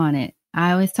working on it.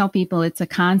 I always tell people it's a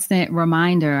constant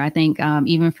reminder. I think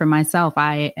even for myself,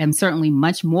 I am certainly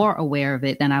much more aware of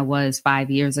it than I was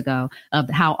 5 years ago, of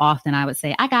how often I would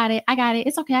say, I got it.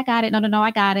 It's okay. I got it. No,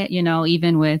 I got it.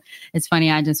 Even with, it's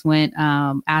funny, I just went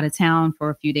out of town for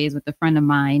a few days with a friend of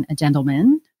mine, a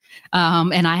gentleman.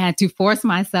 And I had to force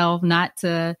myself not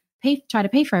to try to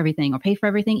pay for everything or pay for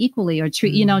everything equally or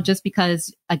treat, just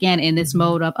because, again, in this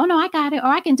mode of, oh, no, I got it or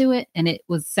I can do it. And it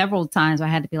was several times where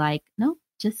I had to be like, no,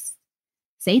 just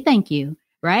say thank you,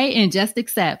 right? And just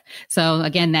accept. So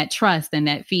again, that trust and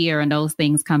that fear and those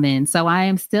things come in. So I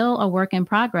am still a work in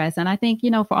progress. And I think,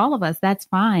 for all of us, that's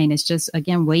fine. It's just,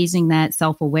 again, raising that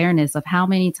self-awareness of how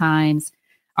many times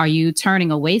are you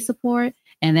turning away support?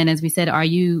 And then, as we said, are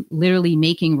you literally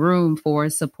making room for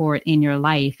support in your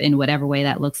life in whatever way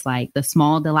that looks like? The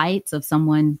small delights of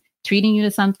someone treating you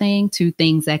to something to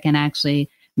things that can actually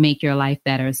make your life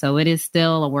better. So it is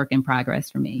still a work in progress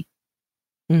for me.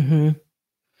 Mm-hmm.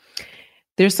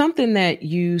 There's something that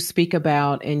you speak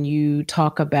about and you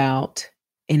talk about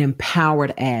an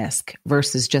empowered ask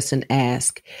versus just an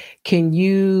ask. Can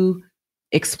you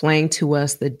explain to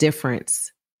us the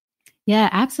difference? Yeah,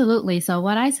 absolutely. So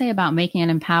what I say about making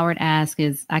an empowered ask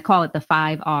is I call it the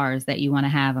 5 R's that you want to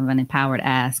have of an empowered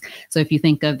ask. So if you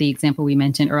think of the example we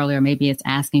mentioned earlier, maybe it's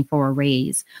asking for a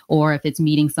raise, or if it's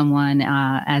meeting someone,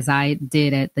 as I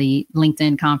did at the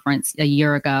LinkedIn conference a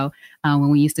year ago,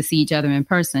 when we used to see each other in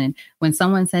person, when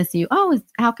someone says to you, oh,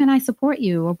 how can I support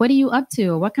you? Or what are you up to?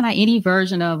 Or what can I, any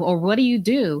version of, or what do you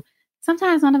do?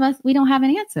 Sometimes none of us, we don't have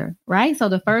an answer, right? So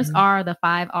the first R, the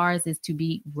 5 R's is to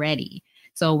be ready.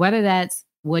 So whether that's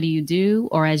what do you do,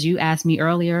 or as you asked me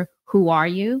earlier, who are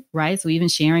you, right? So even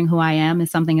sharing who I am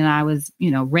is something that I was,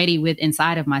 ready with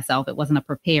inside of myself. It wasn't a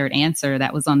prepared answer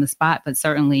that was on the spot, but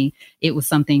certainly it was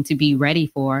something to be ready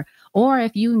for. Or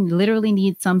if you literally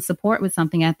need some support with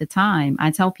something at the time, I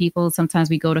tell people sometimes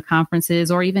we go to conferences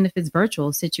or even if it's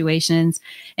virtual situations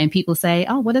and people say,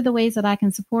 oh, what are the ways that I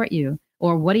can support you?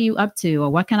 Or what are you up to?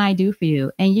 Or what can I do for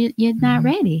you? And you're not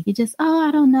ready. You just, oh, I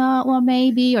don't know. Well,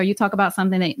 maybe, or you talk about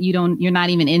something that you're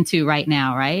not even into right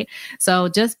now. Right. So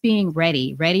just being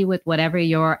ready with whatever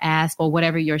your ask or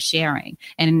whatever you're sharing.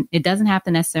 And it doesn't have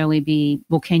to necessarily be,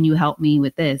 well, can you help me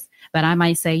with this? But I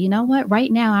might say, you know what,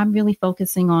 right now I'm really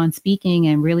focusing on speaking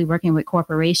and really working with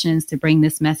corporations to bring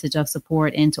this message of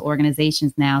support into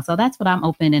organizations now. So that's what I'm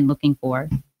open and looking for.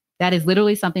 That is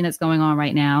literally something that's going on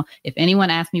right now. If anyone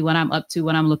asks me what I'm up to,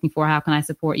 what I'm looking for, how can I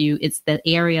support you? It's the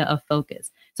area of focus.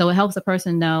 So it helps a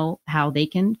person know how they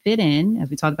can fit in.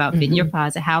 As we talk about fit in your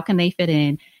closet, how can they fit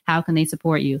in? How can they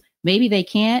support you? Maybe they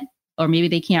can't, or maybe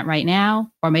they can't right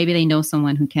now, or maybe they know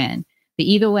someone who can. But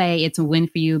either way, it's a win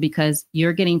for you because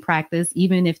you're getting practice,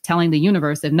 even if telling the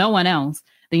universe, if no one else,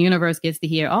 the universe gets to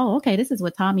hear, oh, okay, this is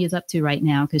what Tommi is up to right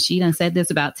now. Cause she done said this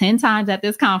about 10 times at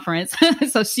this conference.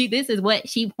 So this is what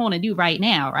she want to do right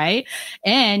now. Right.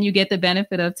 And you get the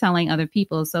benefit of telling other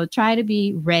people. So try to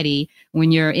be ready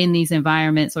when you're in these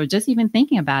environments or just even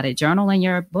thinking about it. Journal in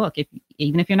your book.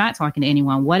 Even if you're not talking to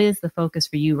anyone, what is the focus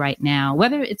for you right now?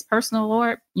 Whether it's personal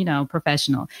or,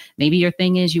 professional. Maybe your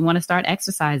thing is you want to start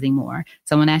exercising more.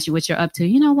 Someone asks you what you're up to.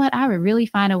 You know what? I would really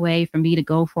find a way for me to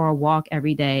go for a walk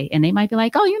every day. And they might be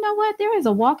like, oh, you know what? There is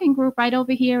a walking group right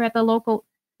over here at the local,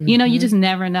 you just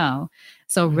never know.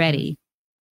 So ready.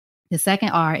 The second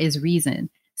R is reason.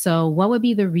 So what would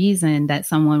be the reason that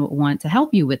someone would want to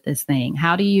help you with this thing?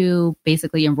 How do you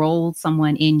basically enroll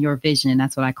someone in your vision?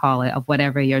 That's what I call it, of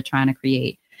whatever you're trying to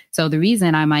create. So the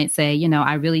reason I might say,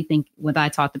 I really think when I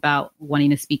talked about wanting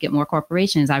to speak at more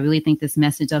corporations, I really think this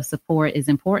message of support is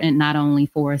important, not only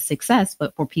for success,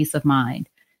 but for peace of mind.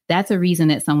 That's a reason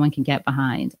that someone can get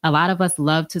behind. A lot of us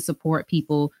love to support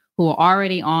people who are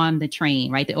already on the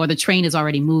train, right? Or the train is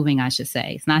already moving, I should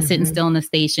say. It's not sitting still in the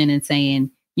station and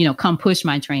saying, come push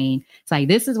my train. It's like,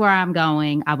 this is where I'm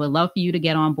going. I would love for you to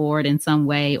get on board in some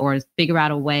way or figure out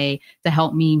a way to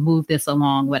help me move this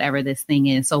along, whatever this thing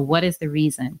is. So what is the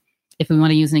reason? If we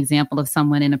want to use an example of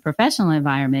someone in a professional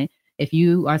environment, if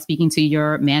you are speaking to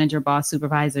your manager, boss,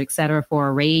 supervisor, et cetera, for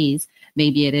a raise,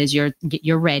 maybe it is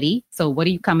you're ready. So what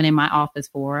are you coming in my office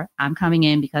for? I'm coming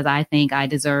in because I think I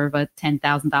deserve a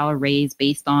 $10,000 raise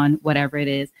based on whatever it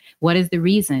is. What is the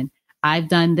reason? I've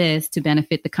done this to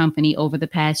benefit the company over the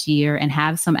past year and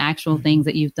have some actual things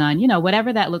that you've done,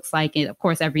 whatever that looks like. And of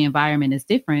course, every environment is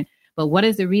different. But what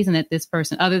is the reason that this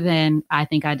person, other than I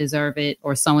think I deserve it,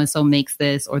 or so-and-so makes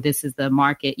this, or this is the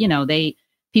market,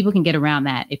 people can get around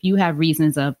that. If you have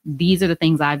reasons of these are the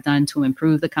things I've done to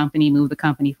improve the company, move the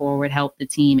company forward, help the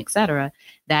team, et cetera,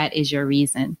 that is your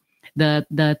reason.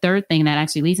 The third thing that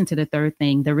actually leads into the third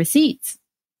thing, the receipts.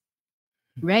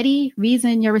 Ready,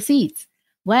 reason, your receipts.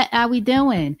 What are we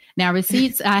doing now?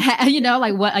 Receipts,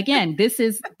 like what, again,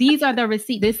 these are the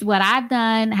receipts. This is what I've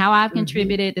done, how I've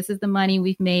contributed. This is the money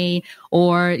we've made,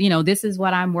 or, this is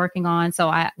what I'm working on.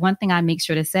 So one thing I make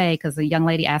sure to say, because a young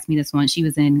lady asked me this one,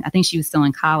 I think she was still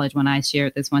in college when I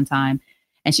shared this one time.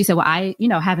 And she said, well, I,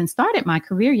 haven't started my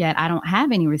career yet. I don't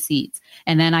have any receipts.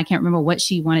 And then I can't remember what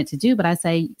she wanted to do, but I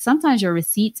say, sometimes your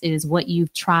receipts is what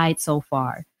you've tried so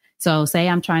far. So say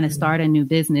I'm trying to start a new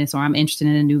business, or I'm interested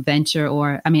in a new venture,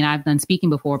 or I've done speaking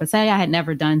before, but say I had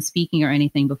never done speaking or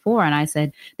anything before. And I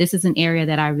said, this is an area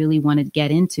that I really want to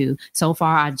get into. So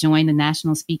far, I've joined the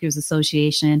National Speakers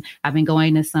Association. I've been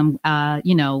going to some,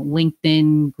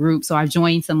 LinkedIn groups. So I've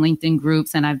joined some LinkedIn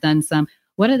groups, and I've done some.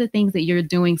 What are the things that you're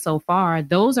doing so far?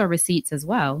 Those are receipts as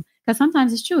well. Because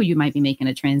sometimes it's true, you might be making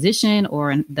a transition, or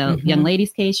in the young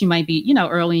lady's case, you might be,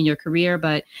 early in your career.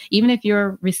 But even if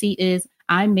your receipt is,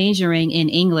 I'm majoring in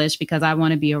English because I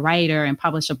want to be a writer and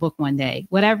publish a book one day.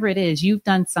 Whatever it is, you've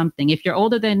done something. If you're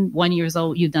older than 1 year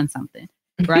old, you've done something,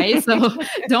 right? So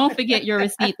don't forget your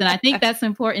receipts. And I think that's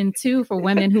important too for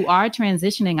women who are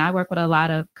transitioning. I work with a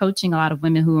lot of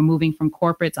women who are moving from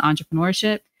corporate to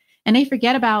entrepreneurship. And they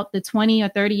forget about the 20 or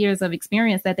 30 years of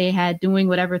experience that they had doing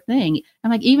whatever thing.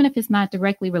 I'm like, even if it's not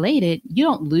directly related, you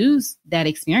don't lose that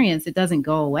experience. It doesn't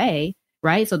go away.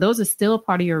 Right. So those are still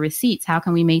part of your receipts. How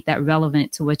can we make that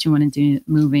relevant to what you want to do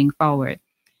moving forward?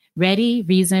 Ready,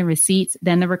 reason, receipts,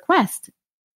 then the request,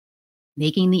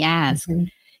 making the ask.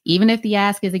 Even if the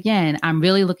ask is, again, I'm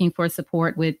really looking for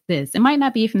support with this. It might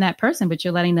not be from that person, but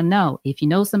you're letting them know if you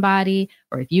know somebody,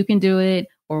 or if you can do it,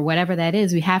 or whatever that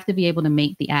is. We have to be able to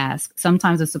make the ask.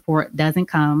 Sometimes the support doesn't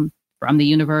come from the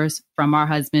universe, from our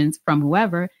husbands, from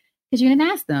whoever, because you didn't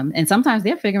ask them. And sometimes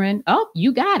they're figuring, oh,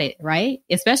 you got it, right?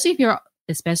 Especially if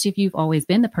you've always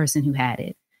been the person who had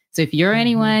it. So if you're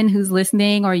anyone who's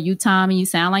listening, or you, Tommy, you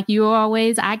sound like you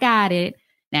always, I got it.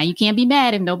 Now you can't be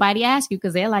mad if nobody asks you,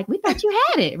 because they're like, we thought you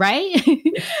had it, right?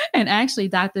 And actually,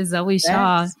 Dr. Zoe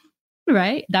Shaw,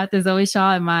 right? Dr. Zoe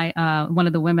Shaw, and my one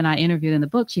of the women I interviewed in the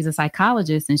book, she's a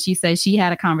psychologist, and she says she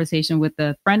had a conversation with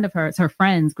a friend of hers, her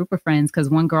friends, group of friends, because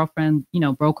one girlfriend,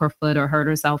 broke her foot or hurt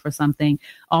herself or something.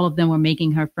 All of them were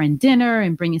making her friend dinner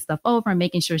and bringing stuff over and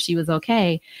making sure she was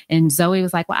okay. And Zoe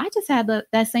was like, well, I just had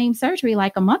that same surgery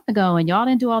like a month ago, and y'all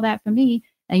didn't do all that for me.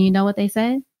 And you know what they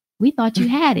said? We thought you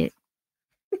had it.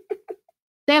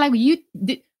 They're like,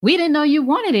 we didn't know you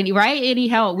wanted any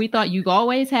help. We thought you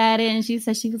always had it. And she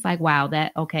was like, wow,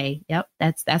 okay. Yep.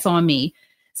 That's on me.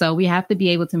 So we have to be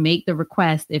able to make the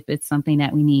request if it's something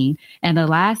that we need. And the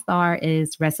last R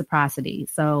is reciprocity.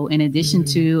 So in addition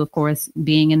to, of course,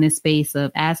 being in this space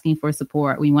of asking for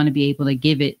support, we want to be able to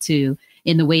give it to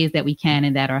in the ways that we can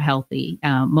and that are healthy.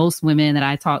 Most women that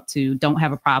I talk to don't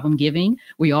have a problem giving.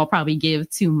 We all probably give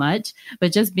too much,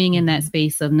 but just being in that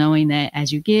space of knowing that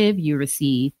as you give, you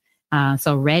receive.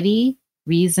 So ready,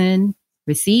 reason,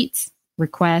 receipts,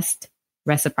 request,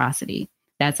 reciprocity.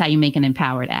 That's how you make an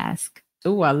empowered ask.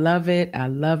 Oh, I love it. I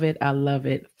love it. I love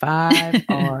it. 5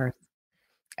 R's.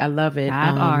 I love it.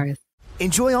 5 R's.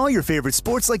 Enjoy all your favorite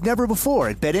sports like never before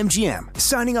at BetMGM.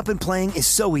 Signing up and playing is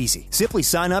so easy. Simply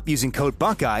sign up using code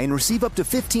Buckeye and receive up to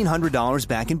 $1,500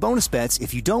 back in bonus bets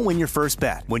if you don't win your first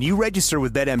bet. When you register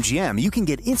with BetMGM, you can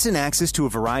get instant access to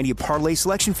a variety of parlay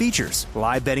selection features,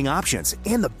 live betting options,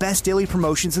 and the best daily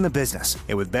promotions in the business.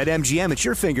 And with BetMGM at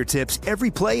your fingertips, every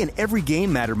play and every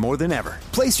game matter more than ever.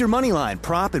 Place your moneyline,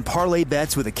 prop, and parlay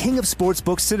bets with the king of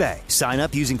sportsbooks today. Sign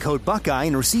up using code Buckeye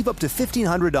and receive up to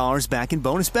 $1,500 back in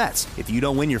bonus bets if you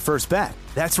don't win your first bet.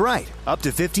 That's right, up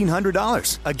to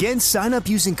 $1,500. Again, sign up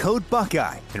using code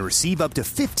Buckeye and receive up to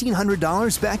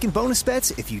 $1,500 back in bonus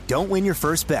bets if you don't win your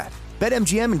first bet.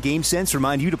 BetMGM and GameSense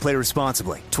remind you to play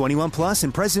responsibly. 21 plus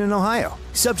and present in Ohio.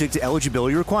 Subject to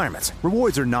eligibility requirements.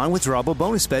 Rewards are non-withdrawable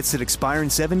bonus bets that expire in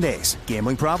 7 days.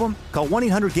 Gambling problem? Call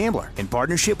 1-800-GAMBLER in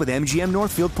partnership with MGM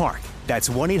Northfield Park. That's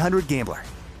 1-800-GAMBLER.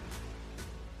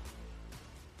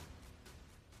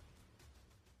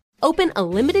 Open a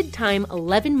limited-time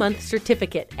 11-month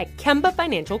certificate at Kemba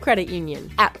Financial Credit Union.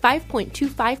 At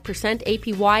 5.25%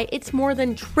 APY, it's more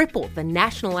than triple the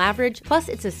national average, plus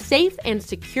it's a safe and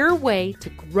secure way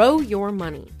to grow your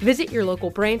money. Visit your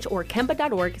local branch or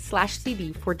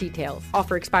kemba.org/cb for details.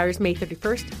 Offer expires May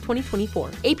 31st, 2024.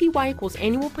 APY equals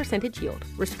annual percentage yield.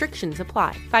 Restrictions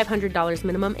apply. $500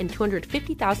 minimum and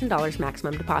 $250,000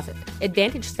 maximum deposit.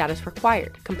 Advantage status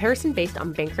required. Comparison based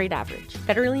on bank rate average.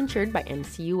 Federally insured by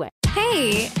NCUA.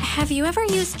 Hey, have you ever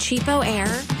used Cheapo Air?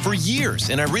 For years,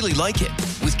 and I really like it.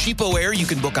 With Cheapo Air, you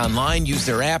can book online, use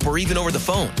their app, or even over the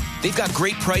phone. They've got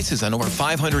great prices on over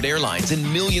 500 airlines and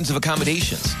millions of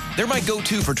accommodations. They're my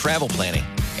go-to for travel planning.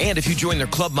 And if you join their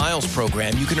Club Miles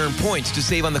program, you can earn points to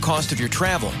save on the cost of your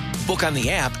travel. Book on the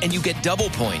app, and you get double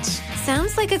points.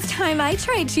 Sounds like it's time I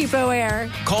tried Cheapo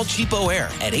Air. Call Cheapo Air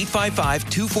at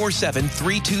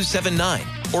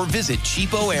 855-247-3279 or visit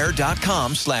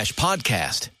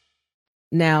cheapoair.com/podcast.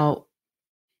 Now,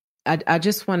 I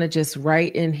just want to just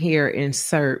right in here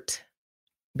insert,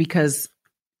 because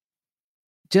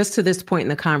just to this point in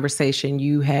the conversation,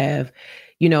 you have,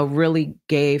 really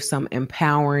gave some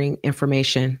empowering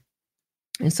information.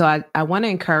 And so I want to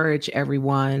encourage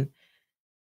everyone,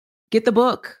 get the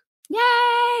book.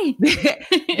 Yay!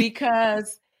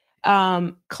 Because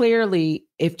clearly,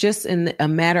 if just in a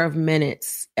matter of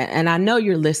minutes, and I know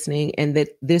you're listening and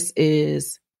that this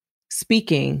is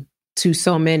speaking to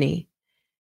so many,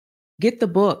 get the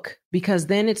book, because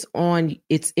then it's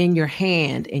in your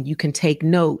hand and you can take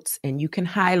notes and you can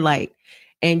highlight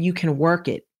and you can work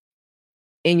it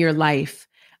in your life.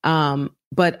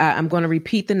 But I'm going to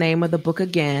repeat the name of the book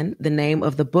again. The name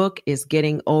of the book is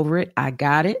Getting Over It, I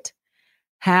Got It.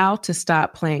 How to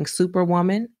Stop Playing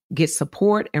Superwoman, Get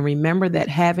Support, and remember that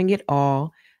having it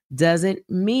all doesn't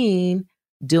mean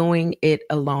doing it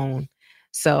alone.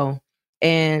 So,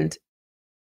 and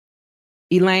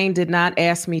Elayne did not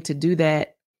ask me to do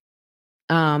that.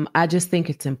 I just think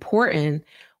it's important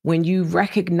when you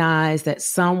recognize that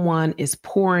someone is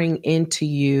pouring into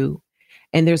you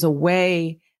and there's a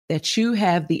way that you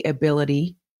have the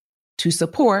ability to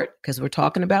support, because we're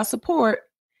talking about support,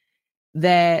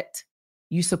 that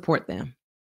you support them.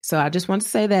 So I just want to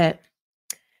say that,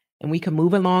 and we can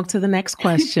move along to the next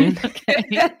question. Okay.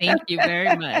 Thank you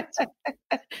very much.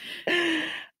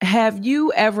 Have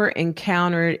you ever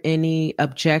encountered any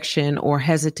objection or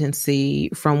hesitancy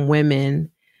from women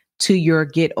to your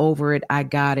Get Over It, I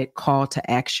Got It call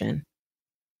to action?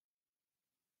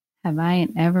 Have I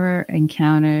ever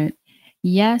encountered?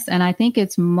 Yes. And I think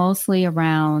it's mostly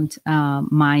around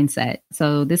mindset.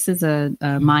 So this is a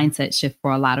mindset shift for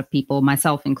a lot of people,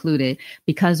 myself included,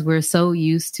 because we're so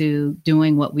used to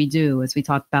doing what we do, as we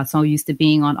talked about, so used to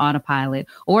being on autopilot,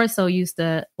 or so used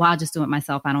to, well, I'll just do it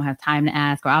myself. I don't have time to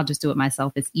ask, or I'll just do it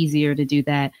myself. It's easier to do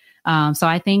that. So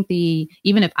I think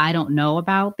even if I don't know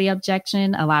about the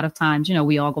objection, a lot of times,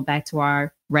 we all go back to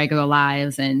our regular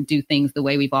lives and do things the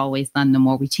way we've always done them,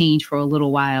 or we change for a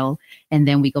little while and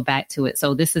then we go back to it.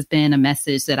 So this has been a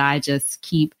message that I just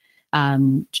keep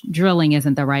drilling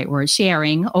isn't the right word,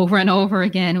 sharing over and over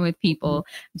again with people,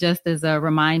 just as a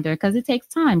reminder, because it takes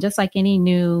time, just like any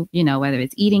new, whether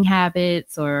it's eating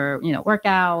habits or,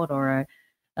 workout or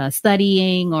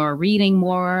studying or reading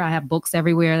more. I have books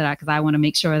everywhere because I want to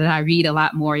make sure that I read a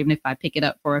lot more, even if I pick it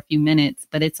up for a few minutes.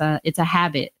 But it's a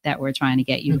habit that we're trying to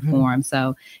get you to form.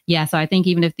 So so I think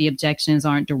even if the objections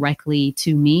aren't directly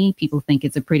to me, people think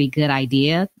it's a pretty good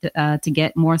idea to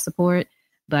get more support.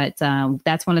 But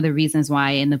that's one of the reasons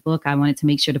why in the book I wanted to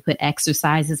make sure to put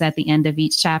exercises at the end of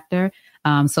each chapter.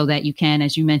 So that you can,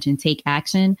 as you mentioned, take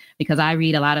action, because I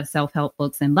read a lot of self-help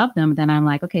books and love them. Then I'm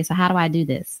like, okay, so how do I do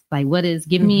this? Like,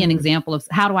 give me an example of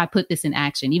how do I put this in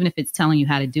action? Even if it's telling you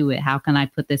how to do it, how can I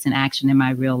put this in action in my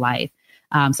real life?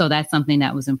 So that's something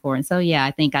that was important. So yeah,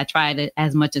 I think I tried it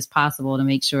as much as possible to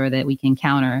make sure that we can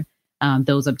counter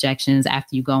those objections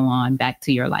after you go on back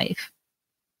to your life.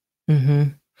 Mm-hmm.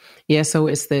 Yeah. So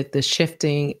it's the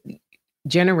shifting,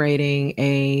 generating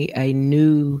a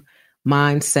new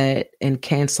mindset and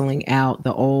canceling out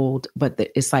the old, but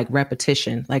it's like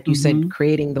repetition, like you said,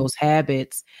 creating those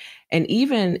habits. And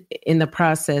even in the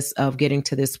process of getting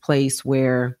to this place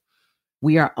where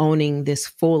we are owning this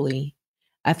fully,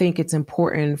 I think it's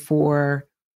important for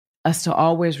us to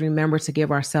always remember to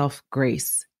give ourselves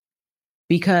grace,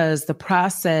 because the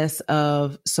process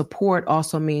of support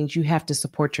also means you have to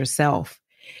support yourself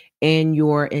in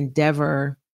your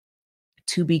endeavor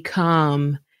to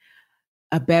become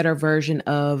a better version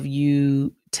of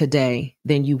you today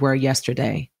than you were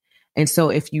yesterday. And so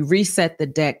if you reset the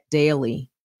deck daily,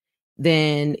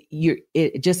 then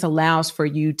it just allows for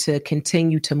you to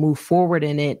continue to move forward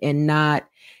in it and not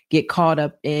get caught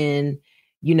up in,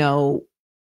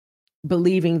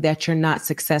 believing that you're not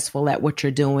successful at what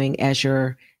you're doing as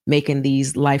you're making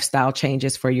these lifestyle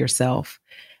changes for yourself.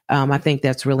 I think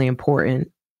that's really important.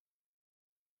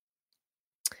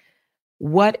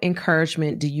 What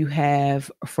encouragement do you have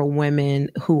for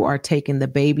women who are taking the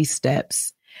baby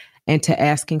steps and to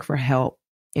asking for help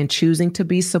and choosing to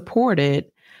be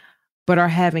supported, but are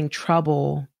having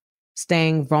trouble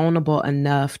staying vulnerable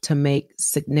enough to make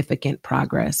significant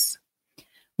progress?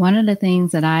 One of the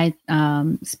things that I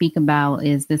speak about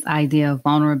is this idea of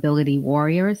vulnerability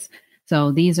warriors.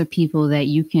 So these are people that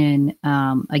you can,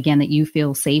 again, that you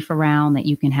feel safe around, that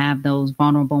you can have those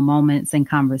vulnerable moments and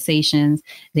conversations.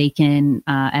 They can,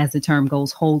 as the term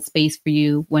goes, hold space for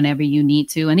you whenever you need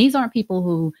to. And these aren't people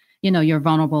who, you're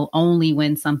vulnerable only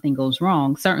when something goes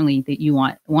wrong. Certainly that you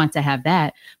want to have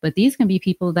that. But these can be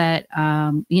people that,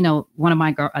 one of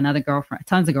my another girlfriend,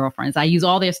 tons of girlfriends, I use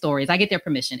all their stories. I get their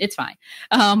permission. It's fine.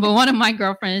 But one of my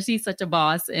girlfriends, she's such a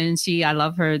boss and I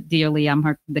love her dearly.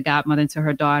 I'm the godmother to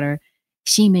her daughter.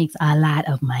 She makes a lot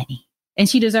of money. And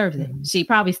she deserves it. She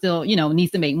probably still,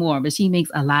 needs to make more, but she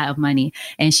makes a lot of money.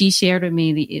 And she shared with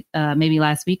me maybe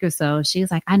last week or so. She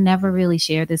was like, I never really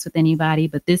shared this with anybody,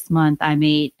 but this month I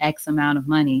made X amount of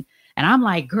money. And I'm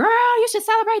like, girl, you should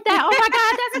celebrate that. Oh my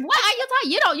God, that's what are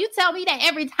you talking? You tell me that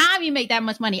every time you make that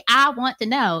much money. I want to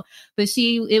know. But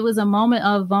it was a moment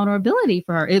of vulnerability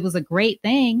for her. It was a great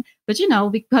thing. But,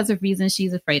 because of reasons,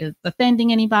 she's afraid of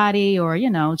offending anybody or,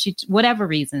 whatever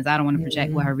reasons. I don't want to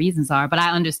project what her reasons are. But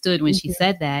I understood when she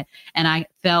said that. And I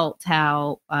felt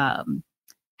how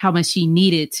much she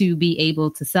needed to be able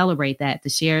to celebrate that, to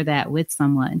share that with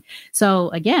someone. So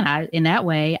again, in that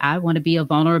way, I want to be a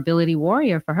vulnerability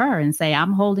warrior for her and say,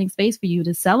 I'm holding space for you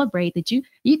to celebrate that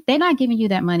they're not giving you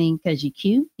that money because you're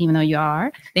cute, even though you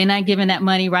are. They're not giving that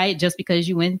money, right, just because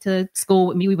you went to school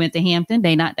with me. We went to Hampton.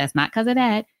 That's not because of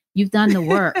that. You've done the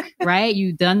work, right?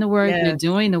 You've done the work. Yes. You're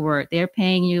doing the work. They're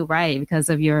paying you, right, because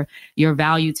of your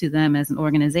value to them as an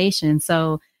organization.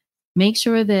 So make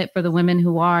sure that for the women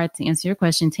who are, to answer your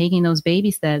question, taking those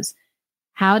baby steps,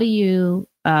 how do you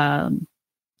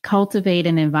cultivate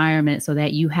an environment so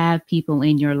that you have people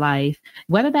in your life,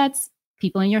 whether that's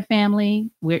people in your family,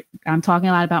 I'm talking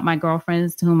a lot about my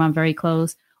girlfriends to whom I'm very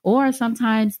close, or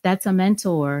sometimes that's a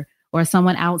mentor or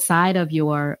someone outside of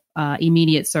your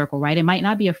immediate circle, right? It might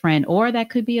not be a friend, or that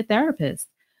could be a therapist.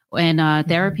 And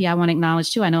therapy, I want to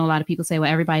acknowledge too. I know a lot of people say,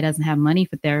 well, everybody doesn't have money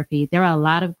for therapy. There are a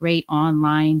lot of great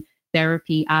online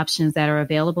therapy options that are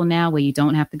available now where you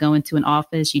don't have to go into an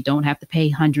office. You don't have to pay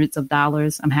hundreds of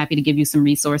dollars. I'm happy to give you some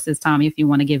resources, Tommy, if you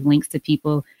want to give links to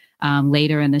people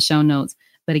later in the show notes.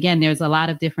 But again, there's a lot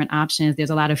of different options. There's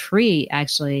a lot of free,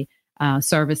 actually,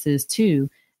 services too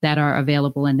that are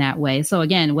available in that way. So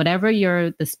again, whatever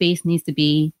the space needs to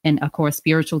be, and of course,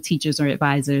 spiritual teachers or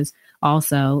advisors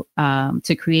also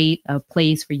to create a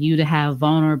place for you to have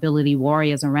vulnerability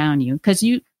warriors around you. Because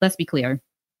let's be clear,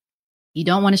 you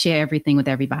don't want to share everything with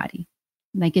everybody.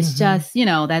 Like it's just,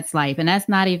 that's life. And that's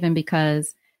not even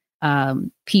because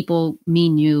people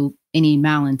mean you any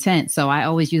malintent. So I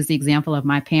always use the example of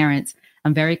my parents.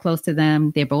 I'm very close to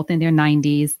them. They're both in their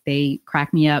 90s. They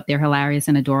crack me up. They're hilarious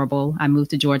and adorable. I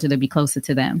moved to Georgia to be closer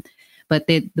to them. But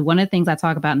one of the things I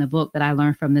talk about in the book that I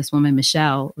learned from this woman,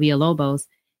 Michelle Villalobos,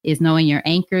 is knowing your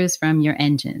anchors from your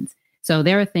engines. So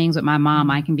there are things with my mom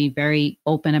I can be very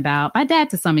open about. My dad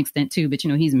to some extent too, but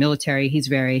he's military.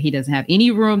 He doesn't have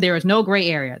any room. There is no gray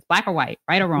area. It's black or white,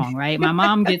 right or wrong, right? My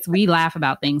mom we laugh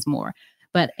about things more.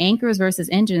 But anchors versus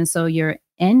engines. So your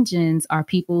engines are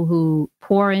people who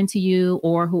pour into you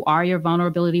or who are your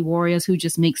vulnerability warriors who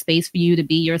just make space for you to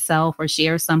be yourself or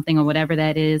share something or whatever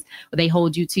that is. Or they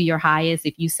hold you to your highest.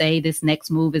 If you say this next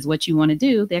move is what you want to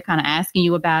do, they're kind of asking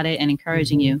you about it and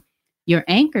encouraging you. Your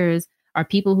anchors are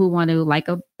people who want to, like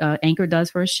a anchor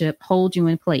does for a ship, hold you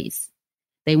in place.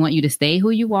 They want you to stay who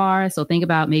you are. So think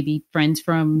about maybe friends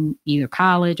from either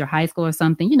college or high school or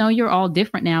something. You're all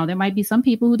different now. There might be some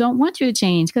people who don't want you to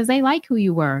change because they like who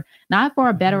you were, not for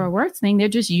a better or worse thing. They're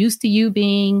just used to you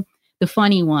being the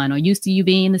funny one or used to you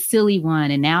being the silly one.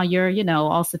 And now you're,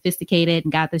 all sophisticated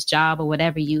and got this job or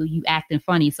whatever, you acting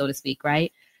funny, so to speak,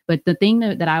 right? But the thing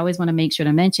that I always want to make sure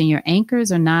to mention, your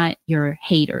anchors are not your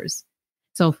haters.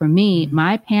 So for me,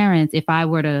 my parents, if I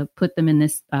were to put them in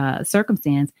this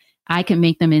circumstance, I can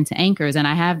make them into anchors. And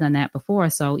I have done that before.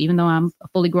 So even though I'm a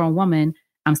fully grown woman,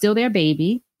 I'm still their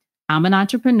baby. I'm an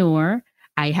entrepreneur.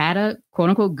 I had a quote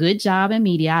unquote good job in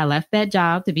media. I left that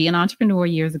job to be an entrepreneur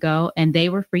years ago and they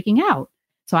were freaking out.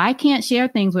 So I can't share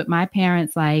things with my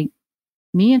parents like,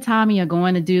 me and Tommy are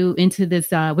going to do into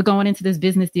this. We're going into this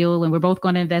business deal and we're both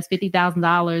going to invest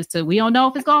 $50,000. So we don't know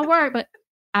if it's going to work, but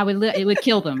it would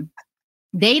kill them.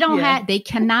 They they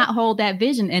cannot hold that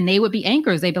vision and they would be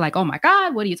anchors. They'd be like, oh my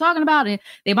God, what are you talking about? And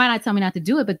they might not tell me not to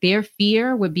do it, but their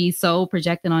fear would be so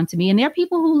projected onto me. And they're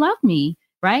people who love me,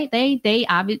 right? They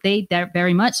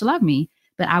very much love me,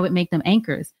 but I would make them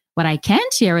anchors. What I can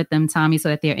share with them, Tommy, so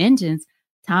that they're engines.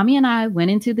 Tommy and I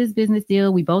went into this business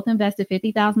deal. We both invested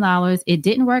 $50,000. It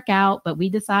didn't work out, but we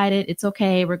decided it's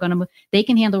okay. They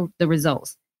can handle the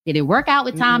results. Did it work out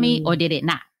with Tommy or did it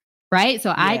not? Right.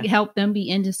 So I help them be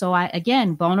into. So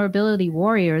again, vulnerability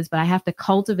warriors, but I have to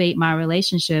cultivate my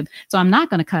relationship. So I'm not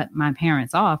going to cut my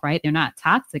parents off. Right. They're not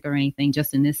toxic or anything,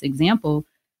 just in this example,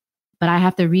 but I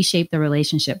have to reshape the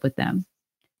relationship with them.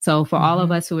 So for all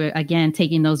of us who are, again,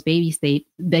 taking those baby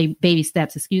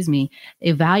steps,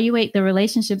 evaluate the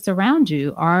relationships around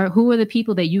you. Who are the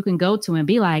people that you can go to and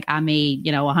be like, I made,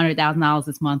 $100,000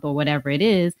 this month or whatever it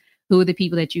is. Who are the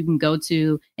people that you can go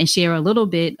to and share a little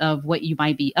bit of what you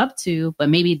might be up to, but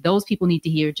maybe those people need to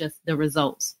hear just the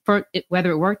results for it, whether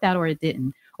it worked out or it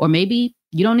didn't. Or maybe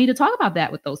you don't need to talk about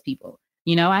that with those people.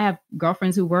 I have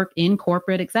girlfriends who work in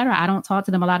corporate, et cetera. I don't talk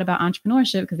to them a lot about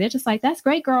entrepreneurship because they're just like, that's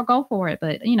great, girl, go for it.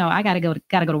 But, I got to go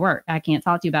to work. I can't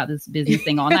talk to you about this business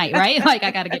thing all night, right? Like,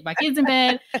 I got to get my kids in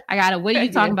bed. What are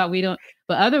you talking about?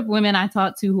 But other women I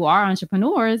talk to who are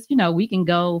entrepreneurs, we can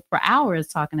go for hours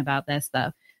talking about that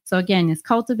stuff. So again, it's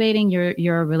cultivating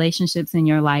your relationships in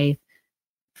your life,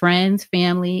 friends,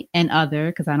 family, and other,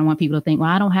 because I don't want people to think, well,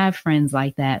 I don't have friends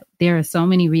like that. There are so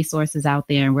many resources out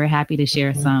there, and we're happy to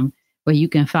share some where you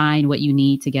can find what you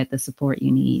need to get the support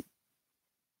you need.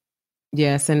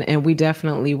 Yes. And we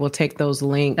definitely will take those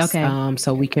links. Okay.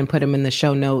 So we can put them in the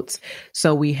show notes.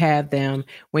 So we have them.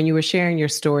 When you were sharing your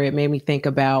story, it made me think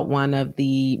about one of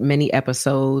the many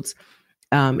episodes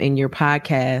in your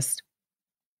podcast,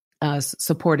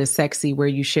 Support is Sexy, where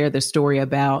you share the story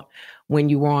about when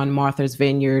you were on Martha's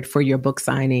Vineyard for your book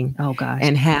signing. Oh, gosh.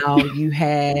 And how you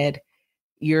had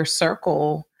your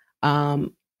circle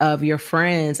of your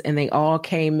friends, and they all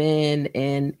came in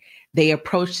and they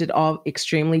approached it all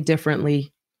extremely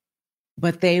differently,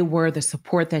 but they were the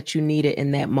support that you needed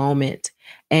in that moment.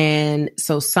 And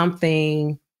so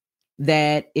something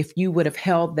that if you would have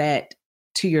held that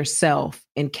to yourself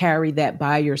and carried that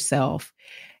by yourself,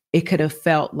 it could have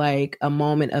felt like a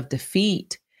moment of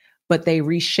defeat, but they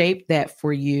reshaped that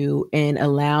for you and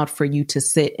allowed for you to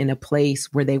sit in a place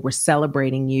where they were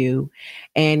celebrating you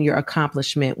and your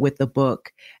accomplishment with the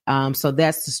book. So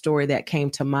that's the story that came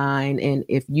to mind. And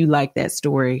if you like that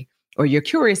story or you're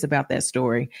curious about that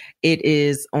story, it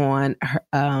is on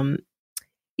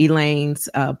Elayne's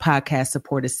podcast,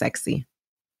 Support is Sexy.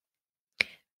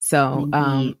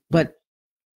 So, but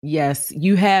yes,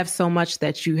 you have so much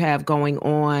that you have going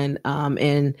on,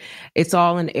 and it's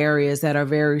all in areas that are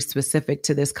very specific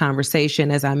to this conversation.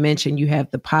 As I mentioned, you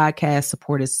have the podcast,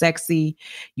 Support is Sexy.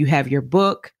 You have your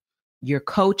book, your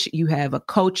coach, you have a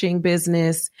coaching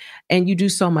business, and you do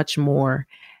so much more.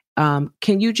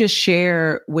 Can you just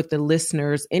share with the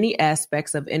listeners any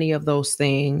aspects of any of those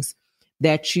things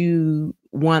that you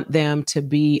want them to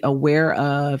be aware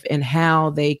of and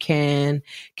how they can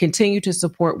continue to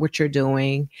support what you're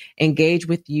doing, engage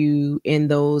with you in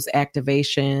those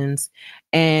activations,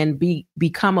 and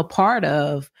become a part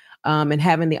of and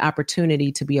having the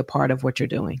opportunity to be a part of what you're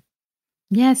doing?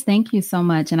 Yes, thank you so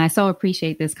much. And I so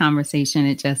appreciate this conversation.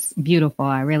 It's just beautiful.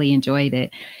 I really enjoyed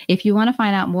it. If you want to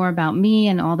find out more about me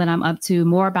and all that I'm up to,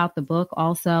 more about the book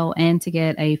also, and to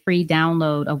get a free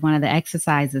download of one of the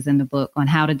exercises in the book on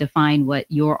how to define what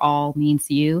your all means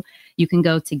to you, you can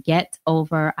go to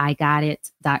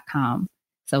getoverIgotit.com.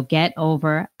 So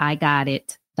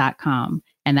getoverIgotit.com.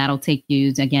 And that'll take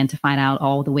you, again, to find out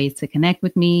all the ways to connect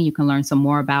with me. You can learn some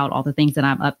more about all the things that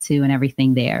I'm up to and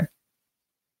everything there.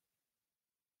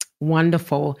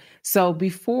 Wonderful. So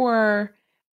before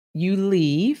you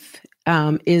leave,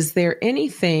 is there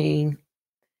anything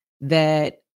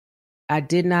that I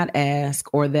did not ask,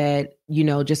 or that,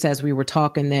 just as we were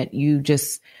talking, that you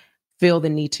just feel the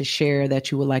need to share that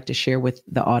you would like to share with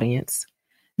the audience?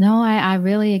 No, I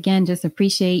really, again, just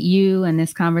appreciate you and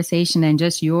this conversation and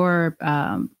just your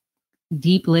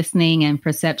deep listening and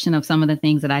perception of some of the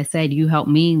things that I said. You helped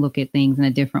me look at things in a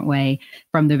different way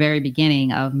from the very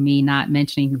beginning of me not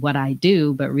mentioning what I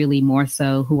do, but really more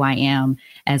so who I am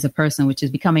as a person, which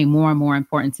is becoming more and more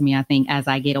important to me, I think, as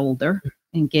I get older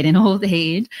and get in old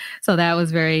age. So that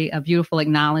was a beautiful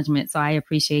acknowledgement. So I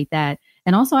appreciate that.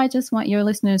 And also, I just want your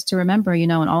listeners to remember,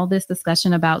 in all this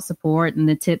discussion about support and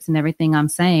the tips and everything I'm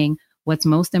saying, what's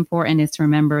most important is to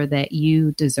remember that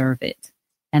you deserve it.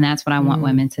 And that's what I want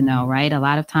women to know, right? A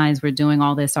lot of times we're doing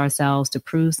all this ourselves to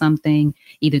prove something,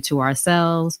 either to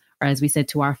ourselves or, as we said,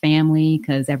 to our family,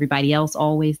 because everybody else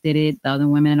always did it. The other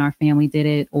women in our family did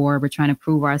it, or we're trying to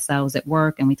prove ourselves at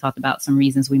work. And we talked about some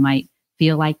reasons we might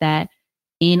feel like that.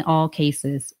 In all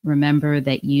cases, remember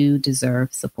that you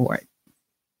deserve support.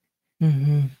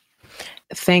 Mm-hmm.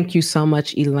 Thank you so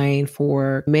much, Elayne,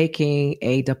 for making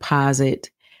a deposit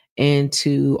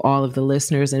into all of the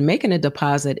listeners and making a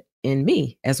deposit in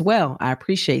me as well. I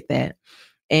appreciate that.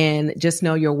 And just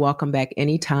know you're welcome back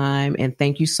anytime. And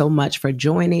thank you so much for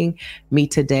joining me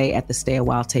today at the Stay a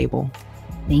While table.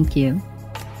 Thank you.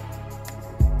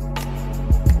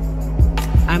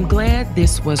 I'm glad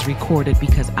this was recorded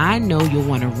because I know you'll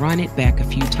want to run it back a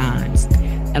few times.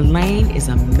 Elayne is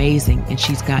amazing, and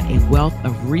she's got a wealth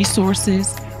of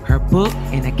resources, her book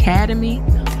and academy,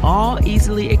 all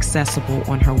easily accessible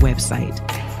on her website,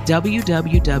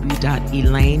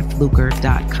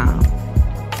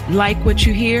 www.elaynefluker.com. Like what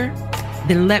you hear?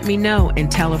 Then let me know and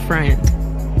tell a friend.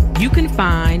 You can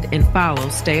find and follow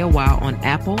Stay a While on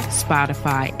Apple,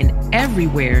 Spotify, and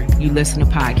everywhere you listen to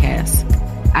podcasts.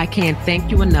 I can't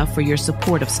thank you enough for your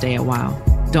support of Stay a While.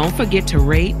 Don't forget to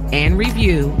rate and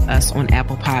review us on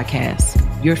Apple Podcasts.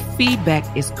 Your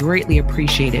feedback is greatly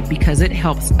appreciated because it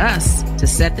helps us to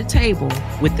set the table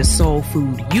with the soul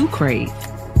food you crave.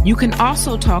 You can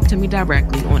also talk to me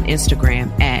directly on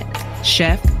Instagram at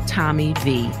Chef Tommi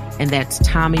V, and that's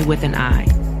Tommy with an I.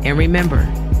 And remember,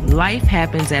 life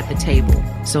happens at the table,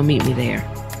 so meet me there.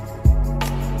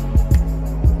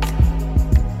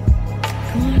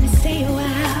 Come on and stay a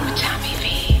while with Tommi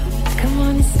V. Come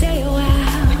on and stay a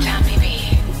while with Tommi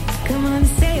V. Come on and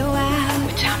stay a while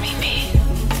with Tommi V.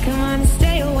 Come on and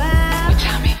stay a while with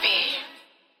Tommi V.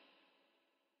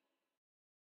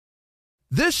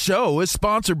 This show is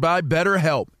sponsored by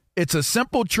BetterHelp. It's a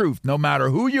simple truth. No matter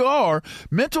who you are,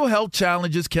 mental health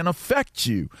challenges can affect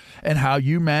you, and how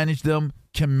you manage them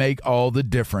can make all the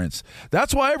difference.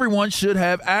 That's why everyone should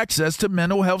have access to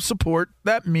mental health support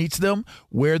that meets them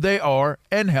where they are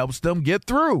and helps them get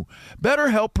through.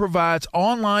 BetterHelp provides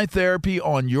online therapy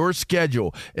on your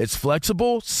schedule. It's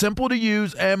flexible, simple to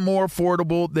use, and more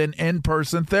affordable than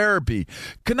in-person therapy.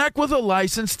 Connect with a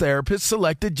licensed therapist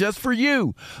selected just for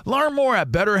you. Learn more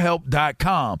at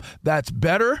BetterHelp.com. That's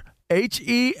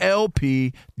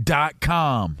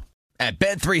BetterHelp.com. At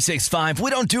Bet365, we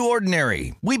don't do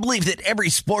ordinary. We believe that every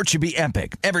sport should be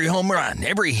epic. Every home run,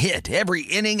 every hit, every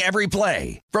inning, every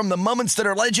play. From the moments that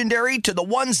are legendary to the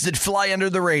ones that fly under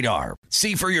the radar.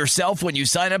 See for yourself when you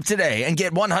sign up today and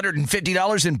get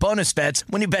 $150 in bonus bets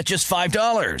when you bet just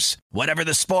 $5. Whatever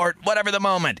the sport, whatever the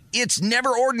moment, it's never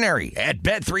ordinary at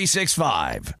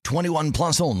Bet365. 21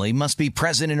 plus only. Must be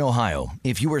present in Ohio.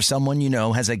 If you or someone you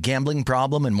know has a gambling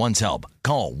problem and wants help,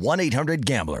 call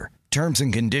 1-800-GAMBLER. Terms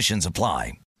and conditions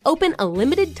apply. Open a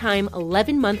limited-time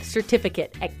 11-month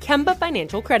certificate at Kemba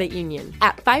Financial Credit Union.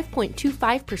 At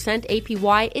 5.25%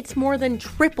 APY, it's more than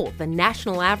triple the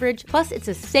national average, plus it's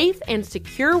a safe and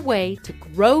secure way to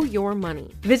grow your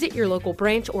money. Visit your local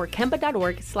branch or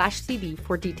kemba.org/CD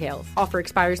for details. Offer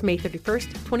expires May 31st,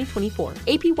 2024.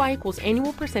 APY equals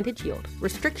annual percentage yield.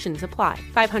 Restrictions apply.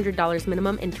 $500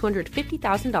 minimum and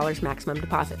 $250,000 maximum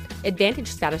deposit. Advantage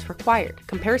status required.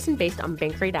 Comparison based on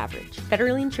bank rate average.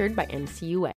 Federally insured by NCUA.